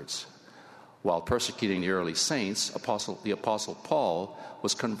his words. While persecuting the early saints, the Apostle Paul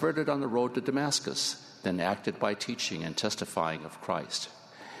was converted on the road to Damascus, then acted by teaching and testifying of Christ.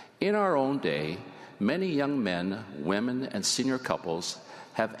 In our own day, many young men, women, and senior couples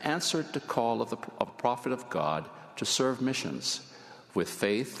have answered the call of a prophet of God to serve missions. With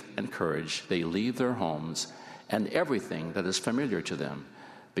faith and courage, they leave their homes and everything that is familiar to them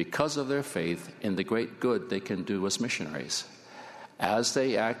because of their faith in the great good they can do as missionaries. As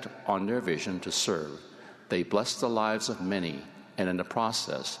they act on their vision to serve, they bless the lives of many and in the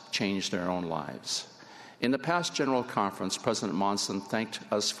process change their own lives. In the past General Conference, President Monson thanked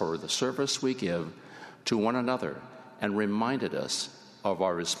us for the service we give to one another and reminded us of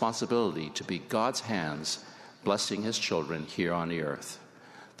our responsibility to be God's hands blessing his children here on the earth.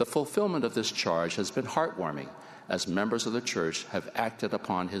 The fulfillment of this charge has been heartwarming as members of the church have acted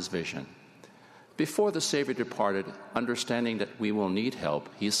upon his vision. Before the Savior departed, understanding that we will need help,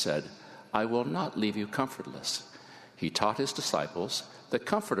 he said, I will not leave you comfortless. He taught his disciples, the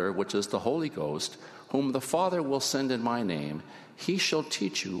Comforter, which is the Holy Ghost, whom the Father will send in my name, he shall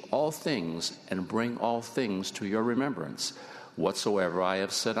teach you all things and bring all things to your remembrance, whatsoever I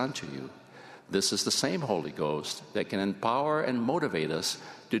have said unto you. This is the same Holy Ghost that can empower and motivate us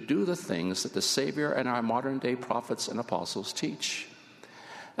to do the things that the Savior and our modern-day prophets and apostles teach.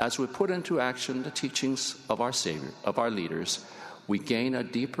 As we put into action the teachings of our Savior, of our leaders, we gain a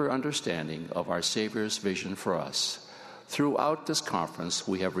deeper understanding of our Savior's vision for us. Throughout this conference,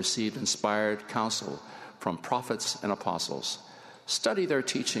 we have received inspired counsel from prophets and apostles. Study their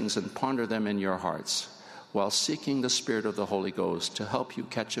teachings and ponder them in your hearts, while seeking the Spirit of the Holy Ghost to help you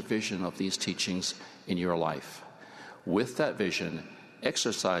catch a vision of these teachings in your life. With that vision,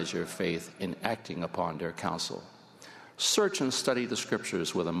 exercise your faith in acting upon their counsel. Search and study the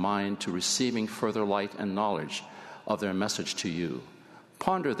Scriptures with a mind to receiving further light and knowledge of their message to you.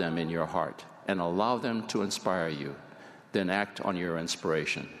 Ponder them in your heart and allow them to inspire you. Then act on your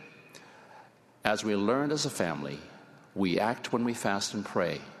inspiration. As we learned as a family, we act when we fast and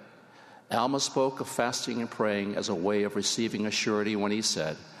pray. Alma spoke of fasting and praying as a way of receiving a surety when he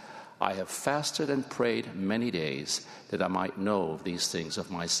said, I have fasted and prayed many days that I might know these things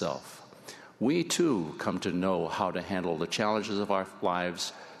of myself. We too come to know how to handle the challenges of our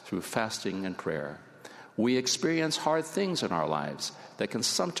lives through fasting and prayer. We experience hard things in our lives that can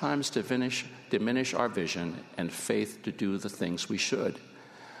sometimes diminish our vision and faith to do the things we should.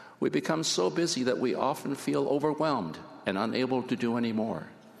 We become so busy that we often feel overwhelmed and unable to do any more.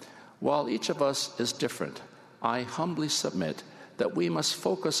 While each of us is different, I humbly submit that we must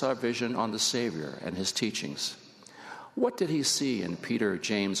focus our vision on the Savior and his teachings. What did he see in Peter,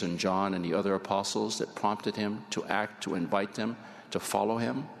 James, and John and the other apostles that prompted him to act, to invite them to follow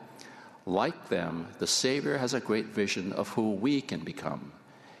him? Like them, the Savior has a great vision of who we can become.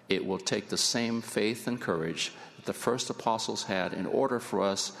 It will take the same faith and courage that the first apostles had in order for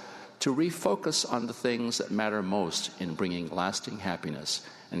us to refocus on the things that matter most in bringing lasting happiness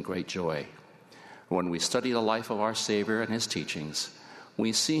and great joy. When we study the life of our Savior and his teachings,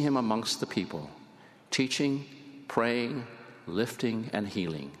 we see him amongst the people, teaching, praying, lifting, and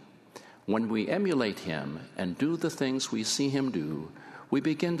healing. When we emulate him and do the things we see him do, we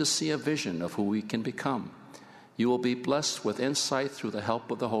begin to see a vision of who we can become. You will be blessed with insight through the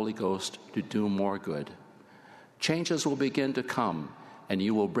help of the Holy Ghost to do more good. Changes will begin to come, and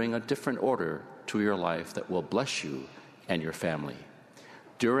you will bring a different order to your life that will bless you and your family.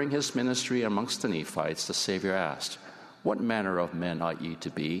 During his ministry amongst the Nephites, the Savior asked, What manner of men ought ye to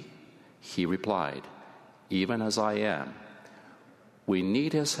be? He replied, Even as I am. We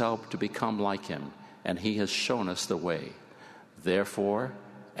need his help to become like him, and he has shown us the way. Therefore,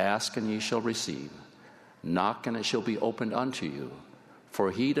 ask and ye shall receive. Knock and it shall be opened unto you.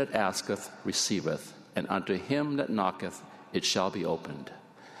 For he that asketh receiveth, and unto him that knocketh it shall be opened.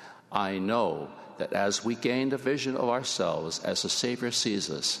 I know that as we gain the vision of ourselves as the Savior sees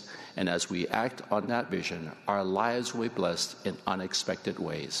us, and as we act on that vision, our lives will be blessed in unexpected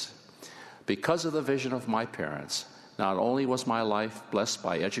ways. Because of the vision of my parents, not only was my life blessed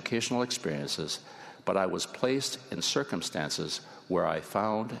by educational experiences, but I was placed in circumstances where I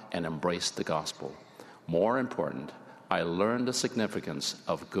found and embraced the gospel. More important, I learned the significance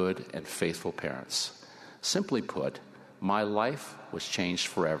of good and faithful parents. Simply put, my life was changed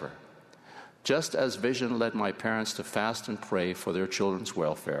forever. Just as vision led my parents to fast and pray for their children's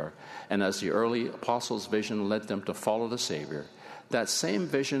welfare, and as the early apostles' vision led them to follow the Savior, that same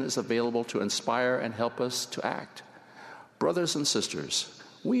vision is available to inspire and help us to act. Brothers and sisters,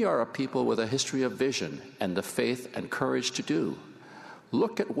 we are a people with a history of vision and the faith and courage to do.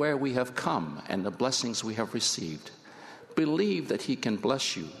 Look at where we have come and the blessings we have received. Believe that he can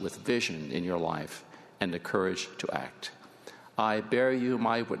bless you with vision in your life and the courage to act. I bear you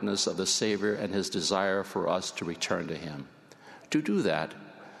my witness of the Savior and his desire for us to return to him. To do that,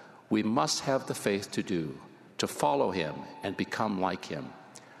 we must have the faith to follow him and become like him.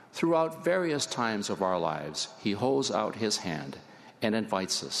 Throughout various times of our lives, he holds out his hand and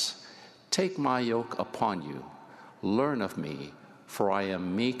invites us, Take my yoke upon you, learn of me, for I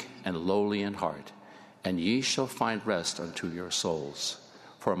am meek and lowly in heart, and ye shall find rest unto your souls.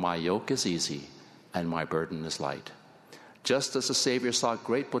 For my yoke is easy, and my burden is light. Just as the Savior saw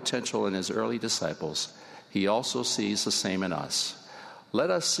great potential in his early disciples, he also sees the same in us.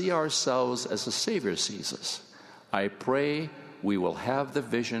 Let us see ourselves as the Savior sees us. I pray we will have the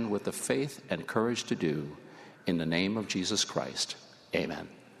vision with the faith and courage to do. In the name of Jesus Christ. Amen.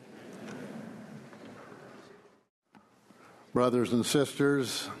 Brothers and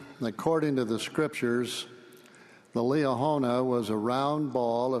sisters, according to the Scriptures, The Liahona was a round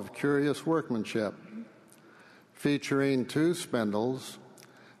ball of curious workmanship, featuring 2 spindles,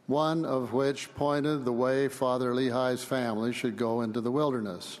 one of which pointed the way Father Lehi's family should go into the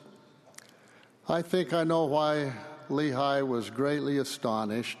wilderness. I think I know why Lehi was greatly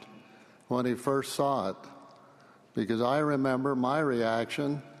astonished when he first saw it, because I remember my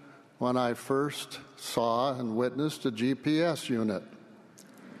reaction when I first saw and witnessed a GPS unit.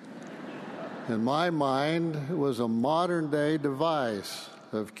 In my mind, it was a modern-day device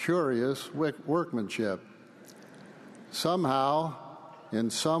of curious workmanship. Somehow, in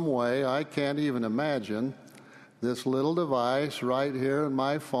some way, I can't even imagine, this little device right here in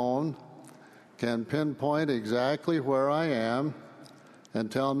my phone can pinpoint exactly where I am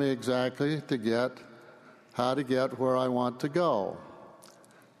and tell me exactly how to get where I want to go.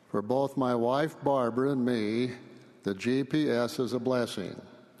 For both my wife Barbara and me, the GPS is a blessing.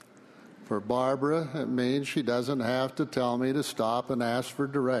 For Barbara, it means she doesn't have to tell me to stop and ask for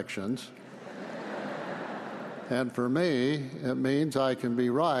directions. And for me, it means I can be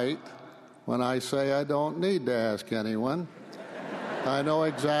right when I say I don't need to ask anyone. I know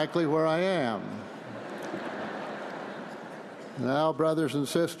exactly where I am. Now, brothers and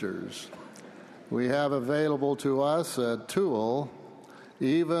sisters, we have available to us a tool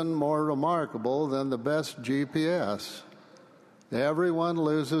even more remarkable than the best GPS. Everyone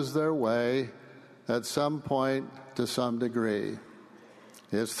loses their way at some point to some degree.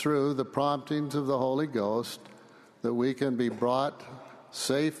 It's through the promptings of the Holy Ghost that we can be brought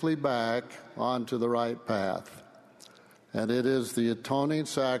safely back onto the right path. And it is the atoning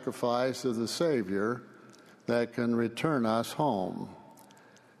sacrifice of the Savior that can return us home.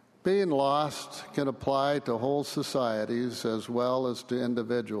 Being lost can apply to whole societies as well as to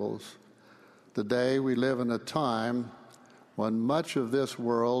individuals. Today we live in a time when much of this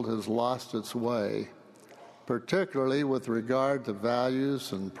world has lost its way, particularly with regard to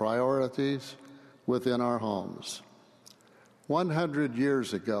values and priorities within our homes. 100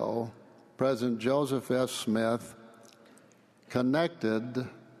 years ago, President Joseph F. Smith connected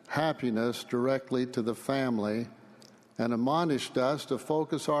happiness directly to the family and admonished us to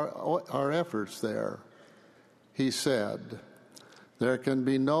focus our efforts there. He said, "There can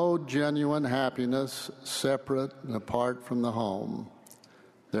be no genuine happiness separate and apart from the home.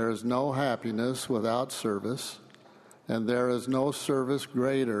 There is no happiness without service, and there is no service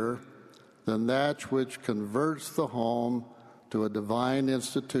greater than that which converts the home to a divine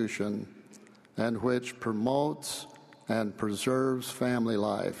institution and which promotes and preserves family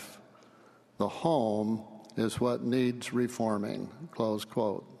life. The home is what needs reforming," close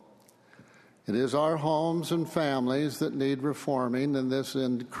quote. It is our homes and families that need reforming in this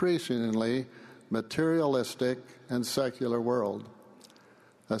increasingly materialistic and secular world.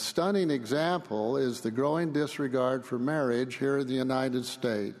 A stunning example is the growing disregard for marriage here in the United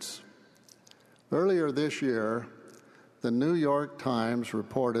States. Earlier this year, the New York Times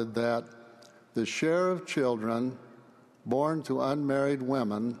reported that the share of children born to unmarried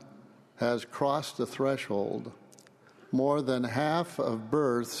women has crossed the threshold. More than half of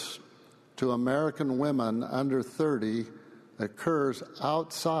births to American women under 30 occurs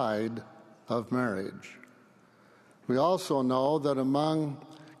outside of marriage. We also know that among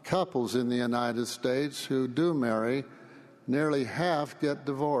couples in the United States who do marry, nearly half get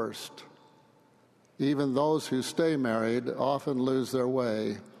divorced. Even those who stay married often lose their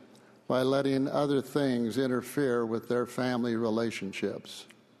way by letting other things interfere with their family relationships.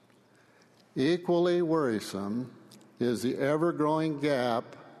 Equally worrisome is the ever-growing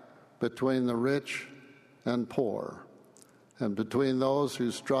gap between the rich and poor, and between those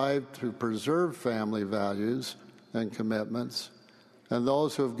who strive to preserve family values and commitments and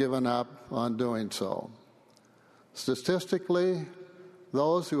those who have given up on doing so. Statistically,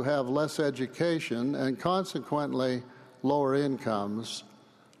 those who have less education and consequently lower incomes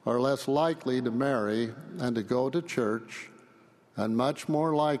are less likely to marry and to go to church, and much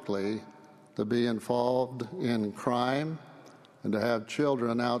more likely to be involved in crime and to have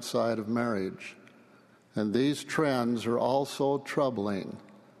children outside of marriage. And these trends are also troubling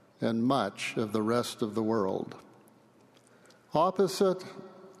in much of the rest of the world. Opposite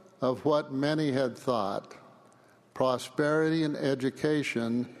of what many had thought, prosperity and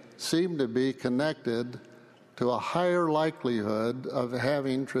education seem to be connected to a higher likelihood of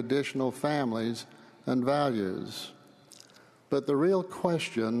having traditional families and values. But the real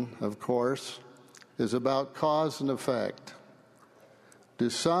question, of course, is about cause and effect. Do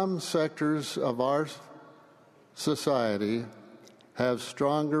some sectors of our society have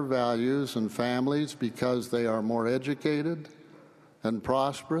stronger values and families because they are more educated and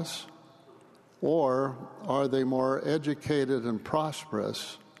prosperous? Or are they more educated and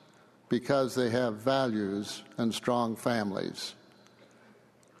prosperous because they have values and strong families?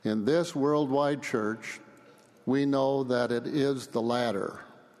 In this worldwide church, we know that it is the latter.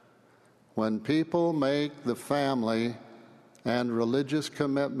 When people make the family and religious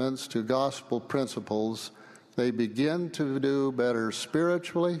commitments to gospel principles, they begin to do better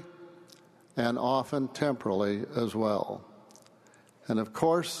spiritually and often temporally as well. And of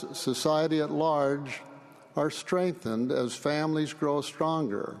course, society at large are strengthened as families grow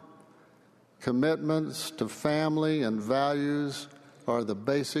stronger. Commitments to family and values are the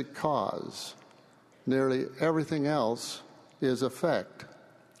basic cause. Nearly everything else is effect.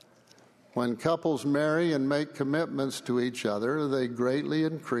 When couples marry and make commitments to each other, they greatly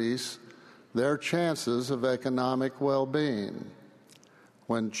increase their chances of economic well-being.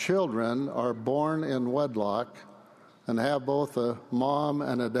 When children are born in wedlock and have both a mom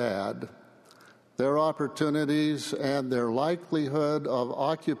and a dad, their opportunities and their likelihood of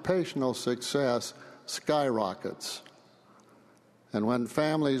occupational success skyrockets. And when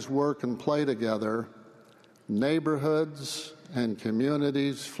families work and play together, neighborhoods and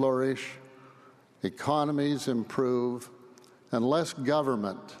communities flourish, economies improve, and less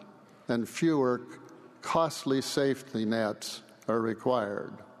government and fewer costly safety nets are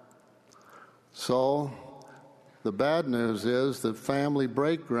required. So, the bad news is that family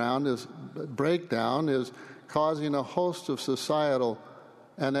breakdown is causing a host of societal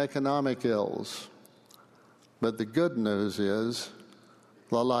and economic ills. But the good news is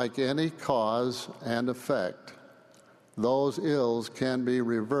that, like any cause and effect, those ills can be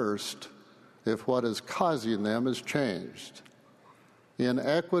reversed if what is causing them is changed.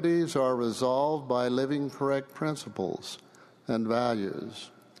 Inequities are resolved by living correct principles and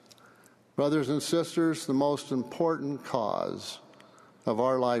values. Brothers and sisters, the most important cause of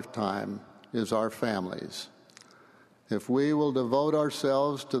our lifetime is our families. If we will devote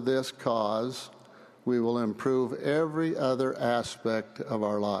ourselves to this cause, we will improve every other aspect of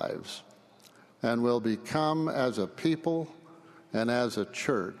our lives and will become, as a people and as a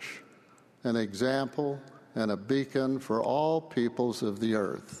church, an example and a beacon for all peoples of the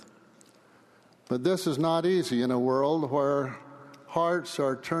earth. But this is not easy in a world where hearts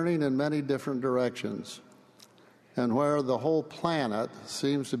are turning in many different directions and where the whole planet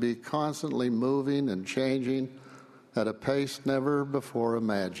seems to be constantly moving and changing at a pace never before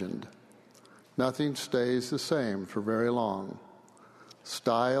imagined. Nothing stays the same for very long.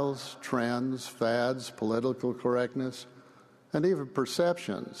 Styles, trends, fads, political correctness, and even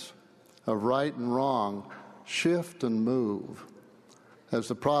perceptions of right and wrong shift and move. As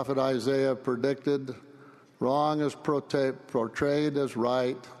the prophet Isaiah predicted, wrong is portrayed as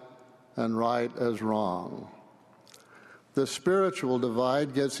right and right as wrong. The spiritual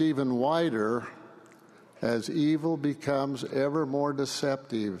divide gets even wider as evil becomes ever more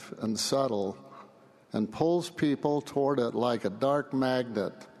deceptive and subtle and pulls people toward it like a dark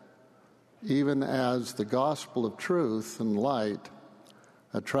magnet, even as the gospel of truth and light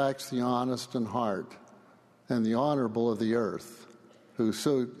attracts the honest in heart and the honorable of the earth, who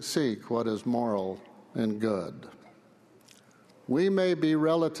seek what is moral and good. We may be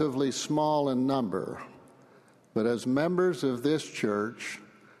relatively small in number, but as members of this church,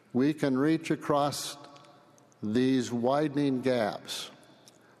 we can reach across these widening gaps.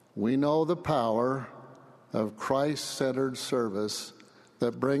 We know the power of Christ-centered service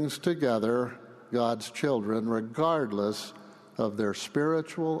that brings together God's children regardless of their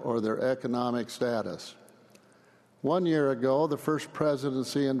spiritual or their economic status. 1 year ago, the First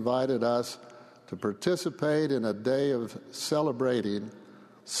Presidency invited us to participate in a day of celebrating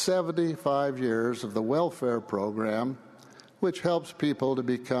 75 years of the welfare program, which helps people to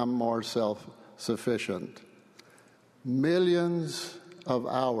become more self-sufficient. Millions of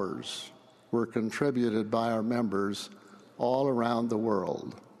hours were contributed by our members all around the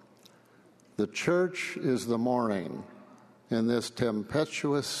world. The church is the mooring in this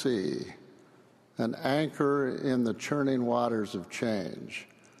tempestuous sea, an anchor in the churning waters of change,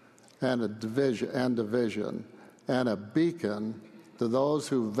 and a division, and a beacon to those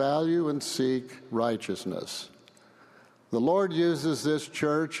who value and seek righteousness. The Lord uses this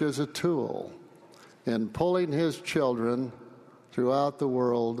church as a tool in pulling his children throughout the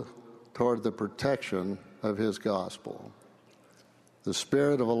world toward the protection of his gospel. The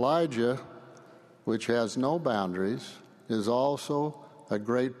spirit of Elijah, which has no boundaries, is also a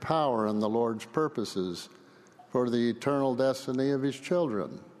great power in the Lord's purposes for the eternal destiny of his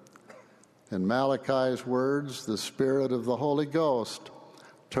children. In Malachi's words, the Spirit of the Holy Ghost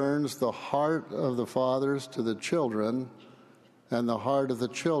turns the heart of the fathers to the children and the heart of the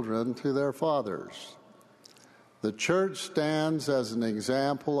children to their fathers. The church stands as an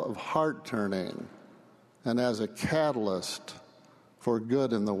example of heart-turning and as a catalyst for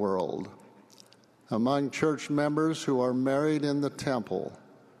good in the world. Among church members who are married in the temple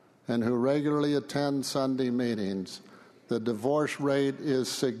and who regularly attend Sunday meetings, the divorce rate is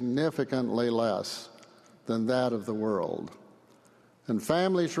significantly less than that of the world. And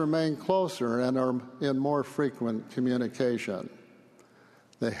families remain closer and are in more frequent communication.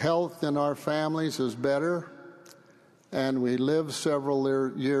 The health in our families is better, and we live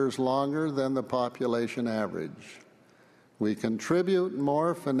several years longer than the population average. We contribute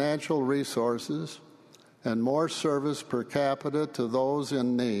more financial resources and more service per capita to those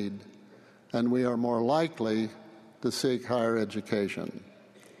in need, and we are more likely to seek higher education.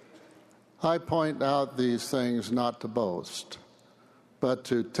 I point out these things not to boast, but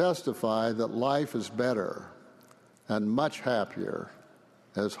to testify that life is better and much happier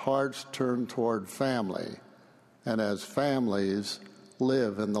as hearts turn toward family and as families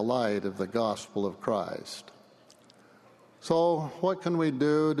live in the light of the gospel of Christ. So, what can we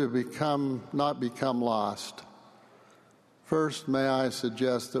do to not become lost? First, may I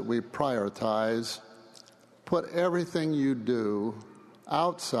suggest that we prioritize. Put everything you do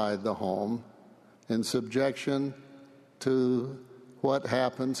outside the home in subjection to what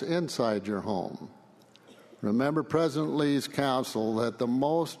happens inside your home. Remember President Lee's counsel that the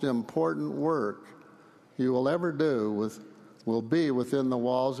most important work you will ever do will be within the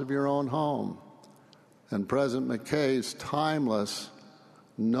walls of your own home. And President McKay's timeless,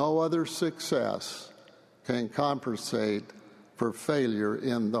 no other success can compensate for failure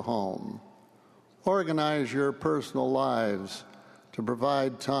in the home. Organize your personal lives to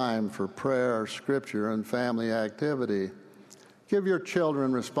provide time for prayer, scripture, and family activity. Give your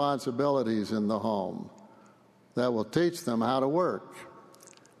children responsibilities in the home that will teach them how to work.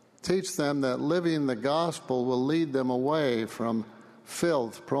 Teach them that living the gospel will lead them away from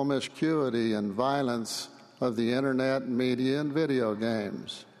filth, promiscuity, and violence of the internet, media, and video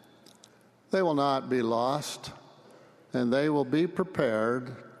games. They will not be lost, and they will be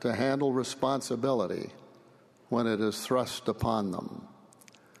prepared to handle responsibility when it is thrust upon them.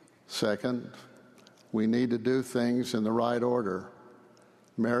 Second, we need to do things in the right order.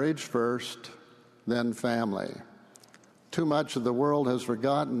 Marriage first, then family. Too much of the world has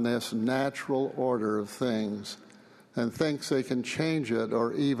forgotten this natural order of things and thinks they can change it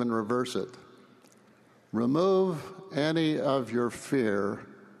or even reverse it. Remove any of your fear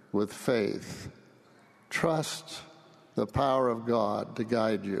with faith. Trust the power of God to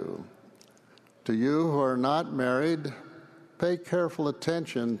guide you. To you who are not married, pay careful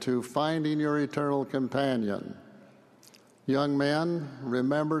attention to finding your eternal companion. Young men,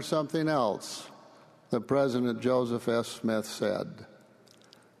 remember something else that President Joseph F. Smith said.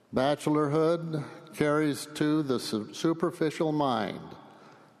 Bachelorhood carries to the superficial mind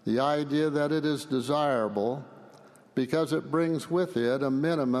the idea that it is desirable because it brings with it a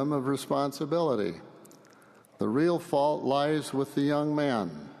minimum of responsibility. The real fault lies with the young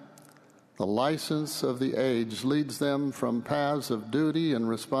men. The license of the age leads them from paths of duty and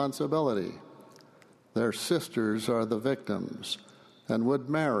responsibility. Their sisters are the victims and would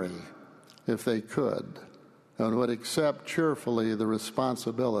marry if they could and would accept cheerfully the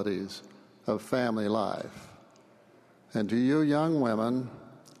responsibilities of family life. And to you young women,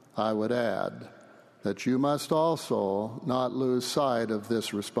 I would add that you must also not lose sight of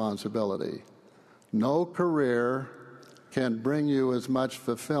this responsibility. No career can bring you as much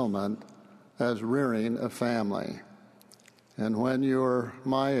fulfillment as rearing a family. And when you're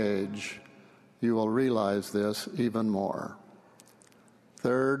my age, you will realize this even more.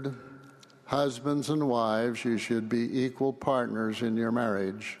 Third, husbands and wives, you should be equal partners in your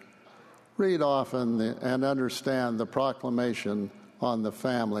marriage. Read often and understand the proclamation on the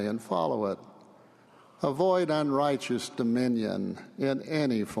family and follow it. Avoid unrighteous dominion in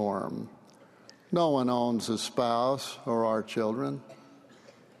any form. No one owns a spouse or our children.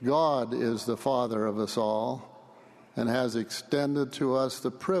 God is the Father of us all and has extended to us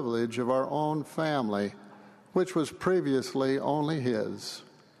the privilege of our own family, which was previously only His,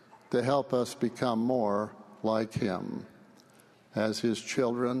 to help us become more like Him. As His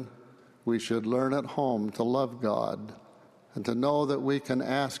children, we should learn at home to love God and to know that we can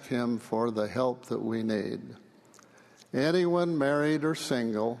ask Him for the help that we need. Anyone, married or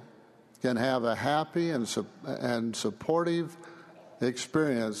single, can have a happy and supportive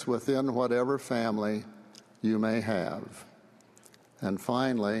experience within whatever family you may have. And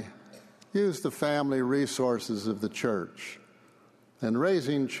finally, use the family resources of the church. In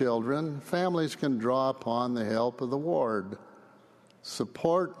raising children, families can draw upon the help of the ward,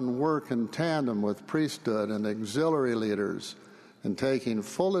 Support and work in tandem with priesthood and auxiliary leaders in taking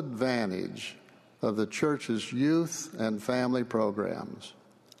full advantage of the church's youth and family programs.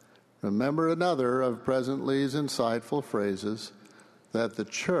 Remember another of President Lee's insightful phrases, that the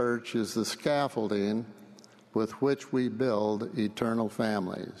church is the scaffolding with which we build eternal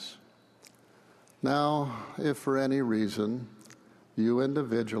families. Now, if for any reason you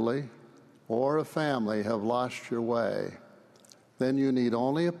individually or a family have lost your way, then you need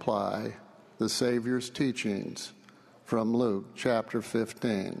only apply the Savior's teachings from Luke chapter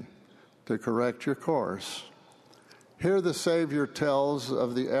 15 to correct your course. Here the Savior tells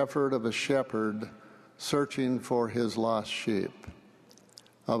of the effort of a shepherd searching for his lost sheep,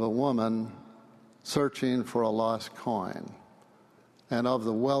 of a woman searching for a lost coin, and of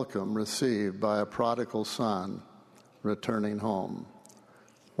the welcome received by a prodigal son returning home.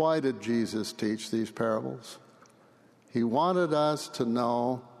 Why did Jesus teach these parables? He wanted us to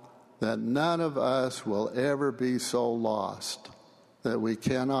know that none of us will ever be so lost that we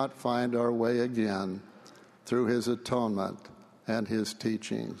cannot find our way again through his atonement and his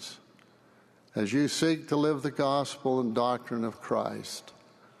teachings. As you seek to live the gospel and doctrine of Christ,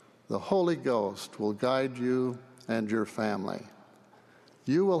 the Holy Ghost will guide you and your family.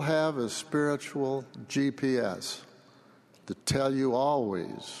 You will have a spiritual GPS to tell you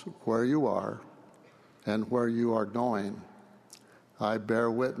always where you are and where you are going. I bear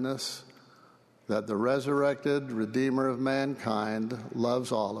witness that the resurrected Redeemer of mankind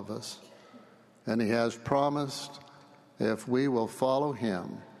loves all of us, and he has promised if we will follow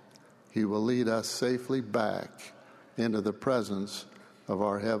him, he will lead us safely back into the presence of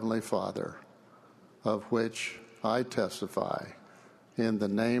our Heavenly Father, of which I testify. In the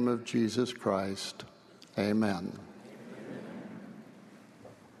name of Jesus Christ, amen.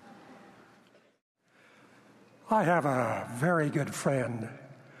 I have a very good friend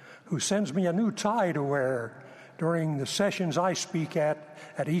who sends me a new tie to wear during the sessions I speak at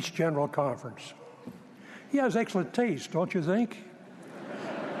each general conference. He has excellent taste, don't you think?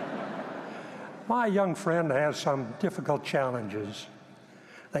 My young friend has some difficult challenges.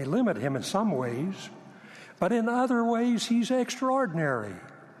 They limit him in some ways, but in other ways he's extraordinary.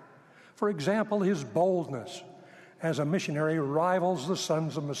 For example, his boldness as a missionary rivals the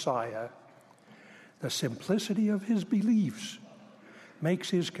sons of Messiah. The simplicity of his beliefs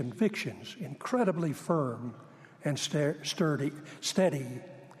makes his convictions incredibly firm and steady.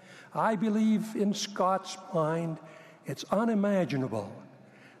 I believe in Scott's mind it's unimaginable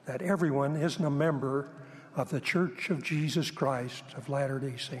that everyone isn't a member of the Church of Jesus Christ of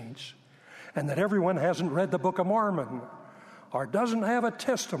Latter-day Saints, and that everyone hasn't read the Book of Mormon or doesn't have a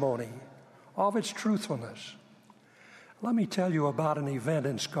testimony of its truthfulness. Let me tell you about an event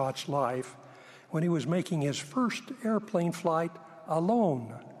in Scott's life when he was making his first airplane flight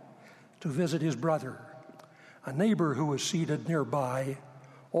alone to visit his brother. A neighbor who was seated nearby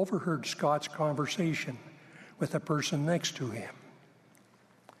overheard Scott's conversation with the person next to him.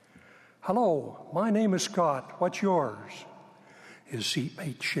 "Hello, my name is Scott. What's yours?" His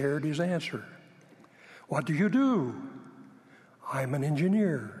seatmate shared his answer. "What do you do?" "I'm an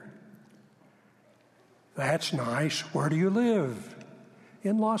engineer." "That's nice. Where do you live?"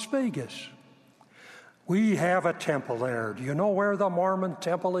 "In Las Vegas." "We have a temple there. Do you know where the Mormon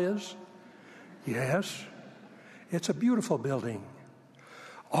temple is?" "Yes." "It's a beautiful building."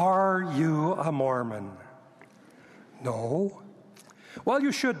 "Are you a Mormon?" "No." "Well,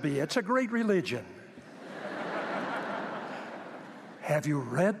 you should be. It's a great religion." "Have you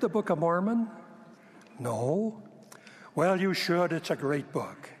read the Book of Mormon?" "No." "Well, you should. It's a great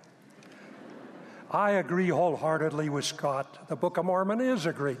book." I agree wholeheartedly with Scott. The Book of Mormon is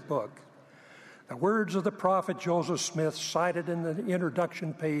a great book. The words of the prophet Joseph Smith, cited in the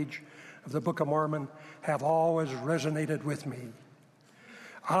introduction page of the Book of Mormon, have always resonated with me.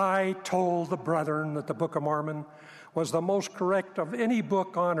 "I told the brethren that the Book of Mormon was the most correct of any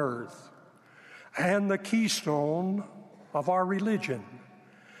book on earth and the keystone of our religion,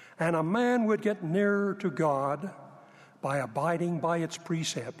 and a man would get nearer to God by abiding by its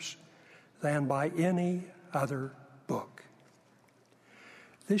precepts than by any other book."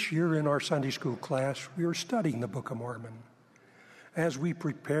 This year in our Sunday school class, we are studying the Book of Mormon. As we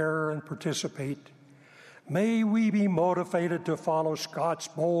prepare and participate, may we be motivated to follow Scott's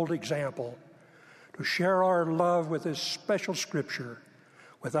bold example, to share our love with this special scripture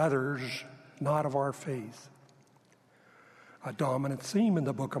with others not of our faith. A dominant theme in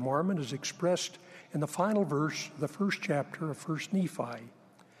the Book of Mormon is expressed in the final verse of the first chapter of 1 Nephi.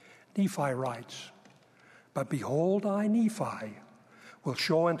 Nephi writes, "But behold, I, Nephi, will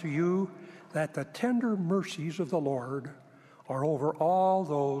show unto you that the tender mercies of the Lord are over all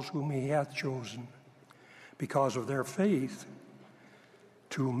those whom he hath chosen, because of their faith,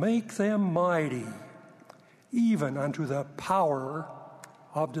 to make them mighty, even unto the power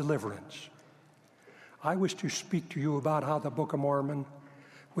of deliverance. I wish to speak to you about how the Book of Mormon,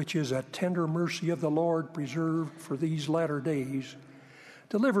 which is a tender mercy of the Lord preserved for these latter days,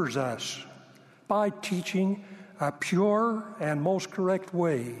 delivers us by teaching a pure and most correct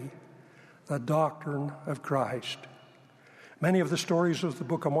way the doctrine of Christ. Many of the stories of the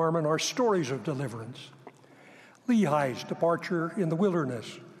Book of Mormon are stories of deliverance. Lehi's departure in the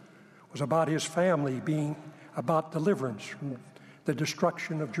wilderness was about his family being about deliverance from the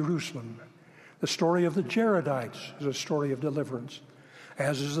destruction of Jerusalem. The story of the Jaredites is a story of deliverance,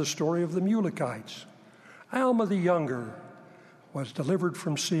 as is the story of the Mulekites. Alma the Younger was delivered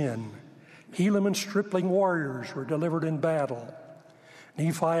from sin. Helam and stripling warriors were delivered in battle.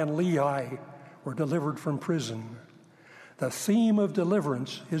 Nephi and Lehi were delivered from prison. The theme of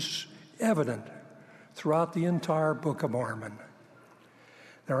deliverance is evident throughout the entire Book of Mormon.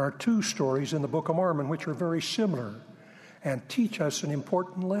 There are two stories in the Book of Mormon which are very similar and teach us an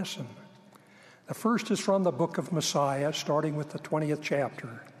important lesson. The first is from the book of Mosiah, starting with the 20th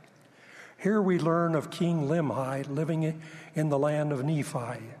chapter. Here we learn of King Limhi living in the land of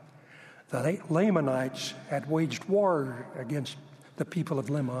Nephi. The Lamanites had waged war against the people of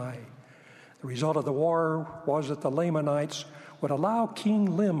Limhi. The result of the war was that the Lamanites would allow King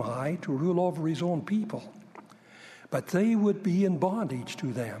Limhi to rule over his own people, but they would be in bondage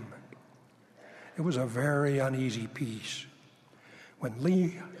to them. It was a very uneasy peace. When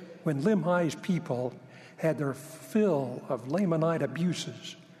Limhi's people had their fill of Lamanite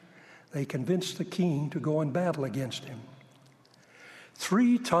abuses, they convinced the king to go in battle against him.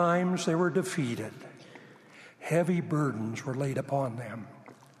 3 times they were defeated. Heavy burdens were laid upon them.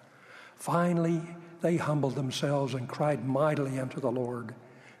 Finally, they humbled themselves and cried mightily unto the Lord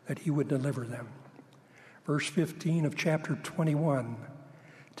that he would deliver them. Verse 15 of chapter 21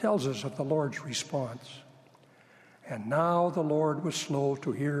 tells us of the Lord's response. And now the Lord was slow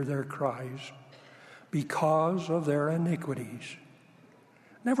to hear their cries because of their iniquities.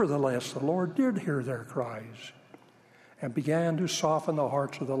 Nevertheless, the Lord did hear their cries and began to soften the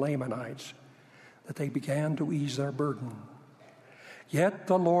hearts of the Lamanites, that they began to ease their burden. Yet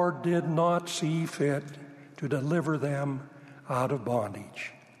the Lord did not see fit to deliver them out of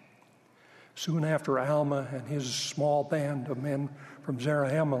bondage. Soon after Alma and his small band of men from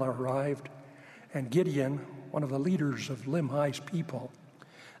Zarahemla arrived, and Gideon, one of the leaders of Limhi's people,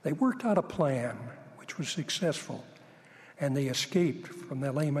 they worked out a plan which was successful, and they escaped from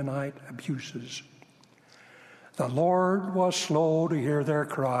the Lamanite abuses. The Lord was slow to hear their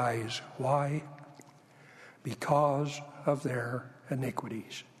cries. Why? Because of their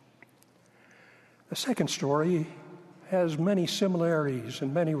iniquities. The second story has many similarities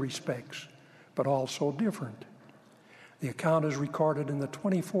in many respects, but also different. The account is recorded in the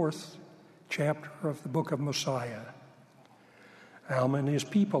 24th chapter of the book of Mosiah. Alma and his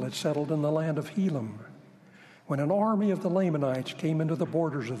people had settled in the land of Helam when an army of the Lamanites came into the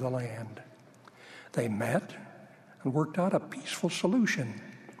borders of the land. They met and worked out a peaceful solution.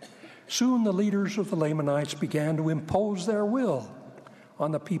 Soon the leaders of the Lamanites began to impose their will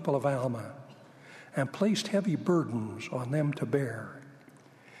on the people of Alma and placed heavy burdens on them to bear.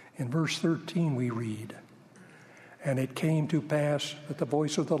 In verse 13 we read, "And it came to pass that the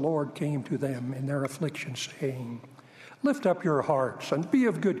voice of the Lord came to them in their affliction, saying, Lift up your hearts and be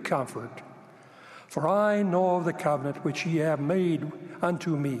of good comfort, for I know of the covenant which ye have made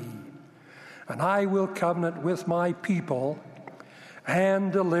unto me, and I will covenant with my people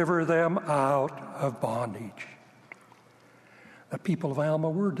and deliver them out of bondage." The people of Alma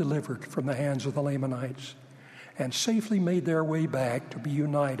were delivered from the hands of the Lamanites and safely made their way back to be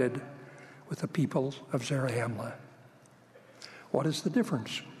united with the people of Zarahemla. What is the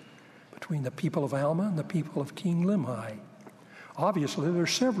difference between the people of Alma and the people of King Limhi? Obviously, there are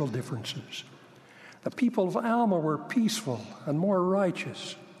several differences. The people of Alma were peaceful and more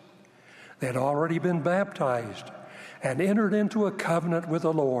righteous. They had already been baptized and entered into a covenant with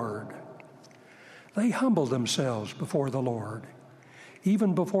the Lord. They humbled themselves before the Lord,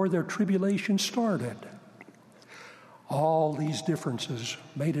 even before their tribulation started. All these differences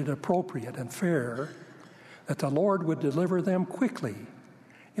made it appropriate and fair that the Lord would deliver them quickly,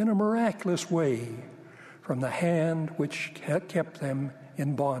 in a miraculous way, from the hand which had kept them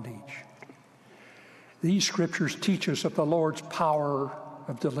in bondage. These scriptures teach us of the Lord's power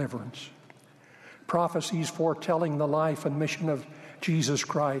of deliverance. Prophecies foretelling the life and mission of Jesus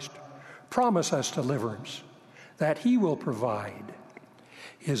Christ promise us deliverance that he will provide.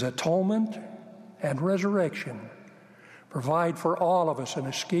 His atonement and resurrection provide for all of us an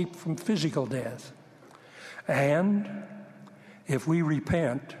escape from physical death, and, if we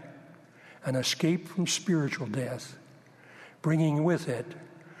repent, an escape from spiritual death, bringing with it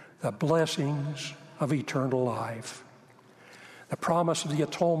the blessings of eternal life. The promise of the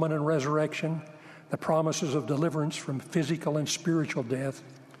atonement and resurrection, the promises of deliverance from physical and spiritual death,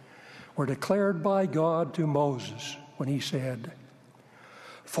 were declared by God to Moses when he said,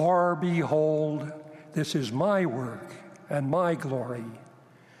 "For behold, this is my work and my glory,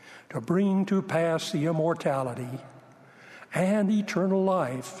 to bring to pass the immortality and eternal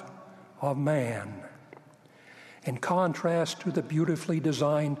life of man." In contrast to the beautifully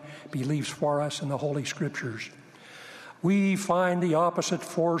designed beliefs for us in the Holy Scriptures, we find the opposite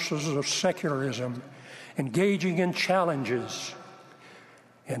forces of secularism engaging in challenges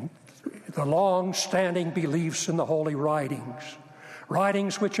in the long-standing beliefs in the Holy Writings,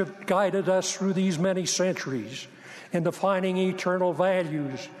 writings which have guided us through these many centuries in defining eternal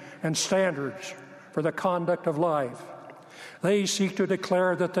values and standards for the conduct of life. They seek to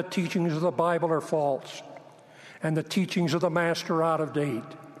declare that the teachings of the Bible are false and the teachings of the Master out of date.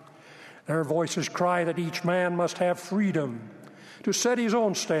 Their voices cry that each man must have freedom to set his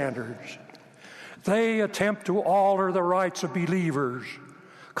own standards. They attempt to alter the rights of believers,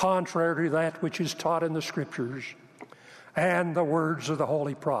 contrary to that which is taught in the Scriptures and the words of the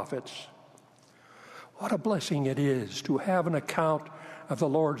holy prophets. What a blessing it is to have an account of the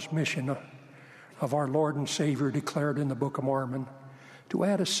Lord's mission of our Lord and Savior declared in the Book of Mormon, to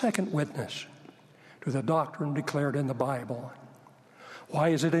add a second witness to the doctrine declared in the Bible. Why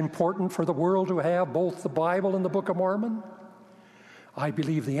is it important for the world to have both the Bible and the Book of Mormon? I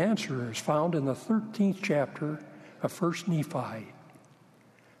believe the answer is found in the 13th chapter of 1 Nephi.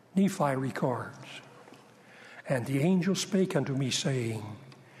 Nephi records, "And the angel spake unto me, saying,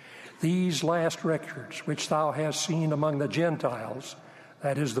 These last records which thou hast seen among the Gentiles,"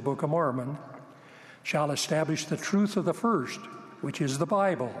 that is the Book of Mormon, "shall establish the truth of the first, which is the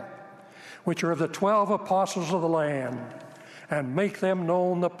Bible, which are of the 12 apostles of the land, and make them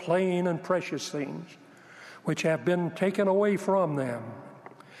known the plain and precious things which have been taken away from them,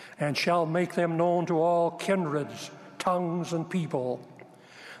 and shall make them known to all kindreds, tongues, and people,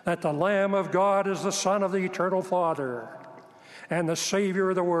 that the Lamb of God is the Son of the eternal Father, and the Savior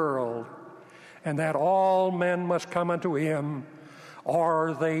of the world, and that all men must come unto him,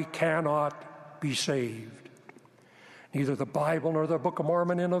 or they cannot be saved." Neither the Bible nor the Book of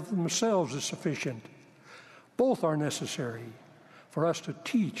Mormon in of themselves is sufficient. Both are necessary for us to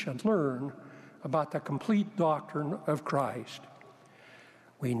teach and learn about the complete doctrine of Christ.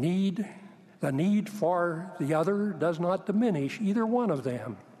 The need for the other does not diminish either one of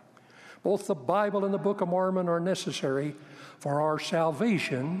them. Both the Bible and the Book of Mormon are necessary for our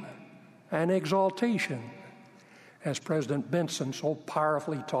salvation and exaltation, as President Benson so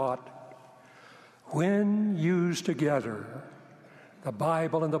powerfully taught. When used together, the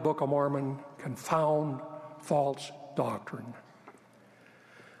Bible and the Book of Mormon confound false doctrine.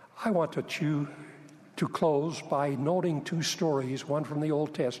 I want to close by noting two stories, one from the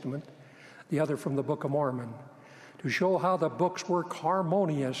Old Testament, the other from the Book of Mormon, to show how the books work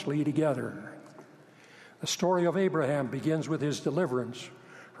harmoniously together. The story of Abraham begins with his deliverance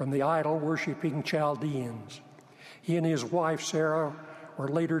from the idol-worshiping Chaldeans. He and his wife Sarah were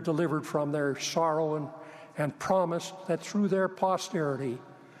later delivered from their sorrow and promised that through their posterity,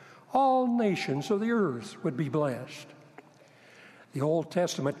 all nations of the earth would be blessed. The Old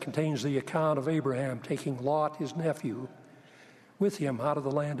Testament contains the account of Abraham taking Lot, his nephew, with him out of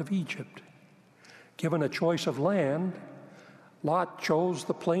the land of Egypt. Given a choice of land, Lot chose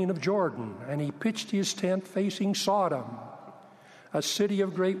the plain of Jordan, and he pitched his tent facing Sodom, a city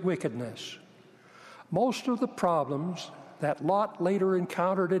of great wickedness. Most of the problems that Lot later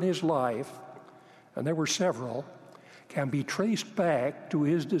encountered in his life, and there were several, can be traced back to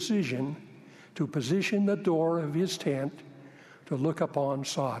his decision to position the door of his tent to look upon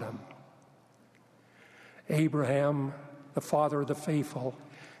Sodom. Abraham, the father of the faithful,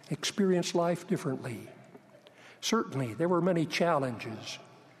 experienced life differently. Certainly, there were many challenges,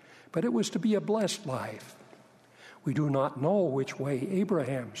 but it was to be a blessed life. We do not know which way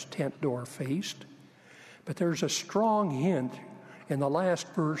Abraham's tent door faced, but there's a strong hint in the last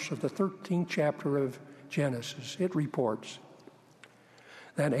verse of the 13th chapter of Genesis. It reports,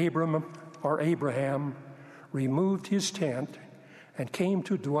 "Then Abraham removed his tent and came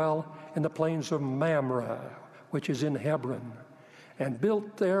to dwell in the plains of Mamre, which is in Hebron, and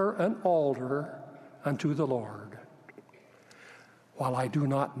built there an altar unto the Lord." While I do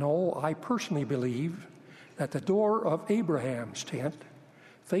not know, I personally believe that the door of Abraham's tent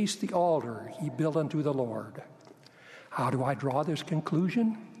faced the altar he built unto the Lord. How do I draw this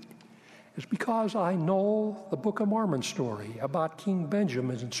conclusion? It's because I know the Book of Mormon story about King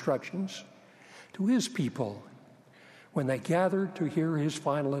Benjamin's instructions to his people when they gathered to hear his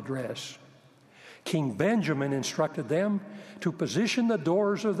final address. King Benjamin instructed them to position the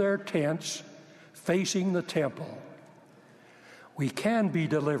doors of their tents facing the temple. We can be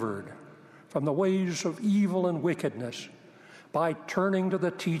delivered from the ways of evil and wickedness by turning to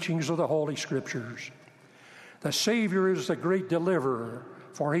the teachings of the Holy Scriptures. The Savior is the great deliverer,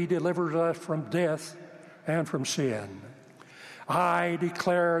 for he delivers us from death and from sin. I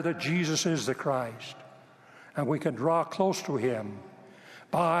declare that Jesus is the Christ, and we can draw close to him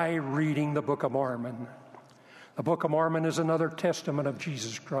by reading the Book of Mormon. The Book of Mormon is another testament of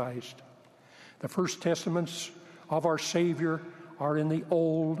Jesus Christ. The first testaments of our Savior are in the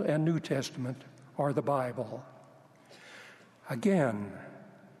Old and New Testament, or the Bible. Again,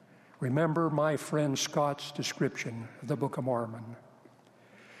 remember my friend Scott's description of the Book of Mormon.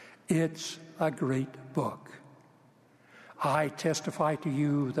 It's a great book. I testify to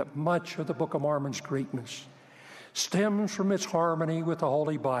you that much of the Book of Mormon's greatness stems from its harmony with the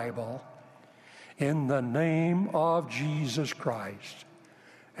Holy Bible. In the name of Jesus Christ,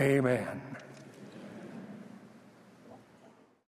 amen.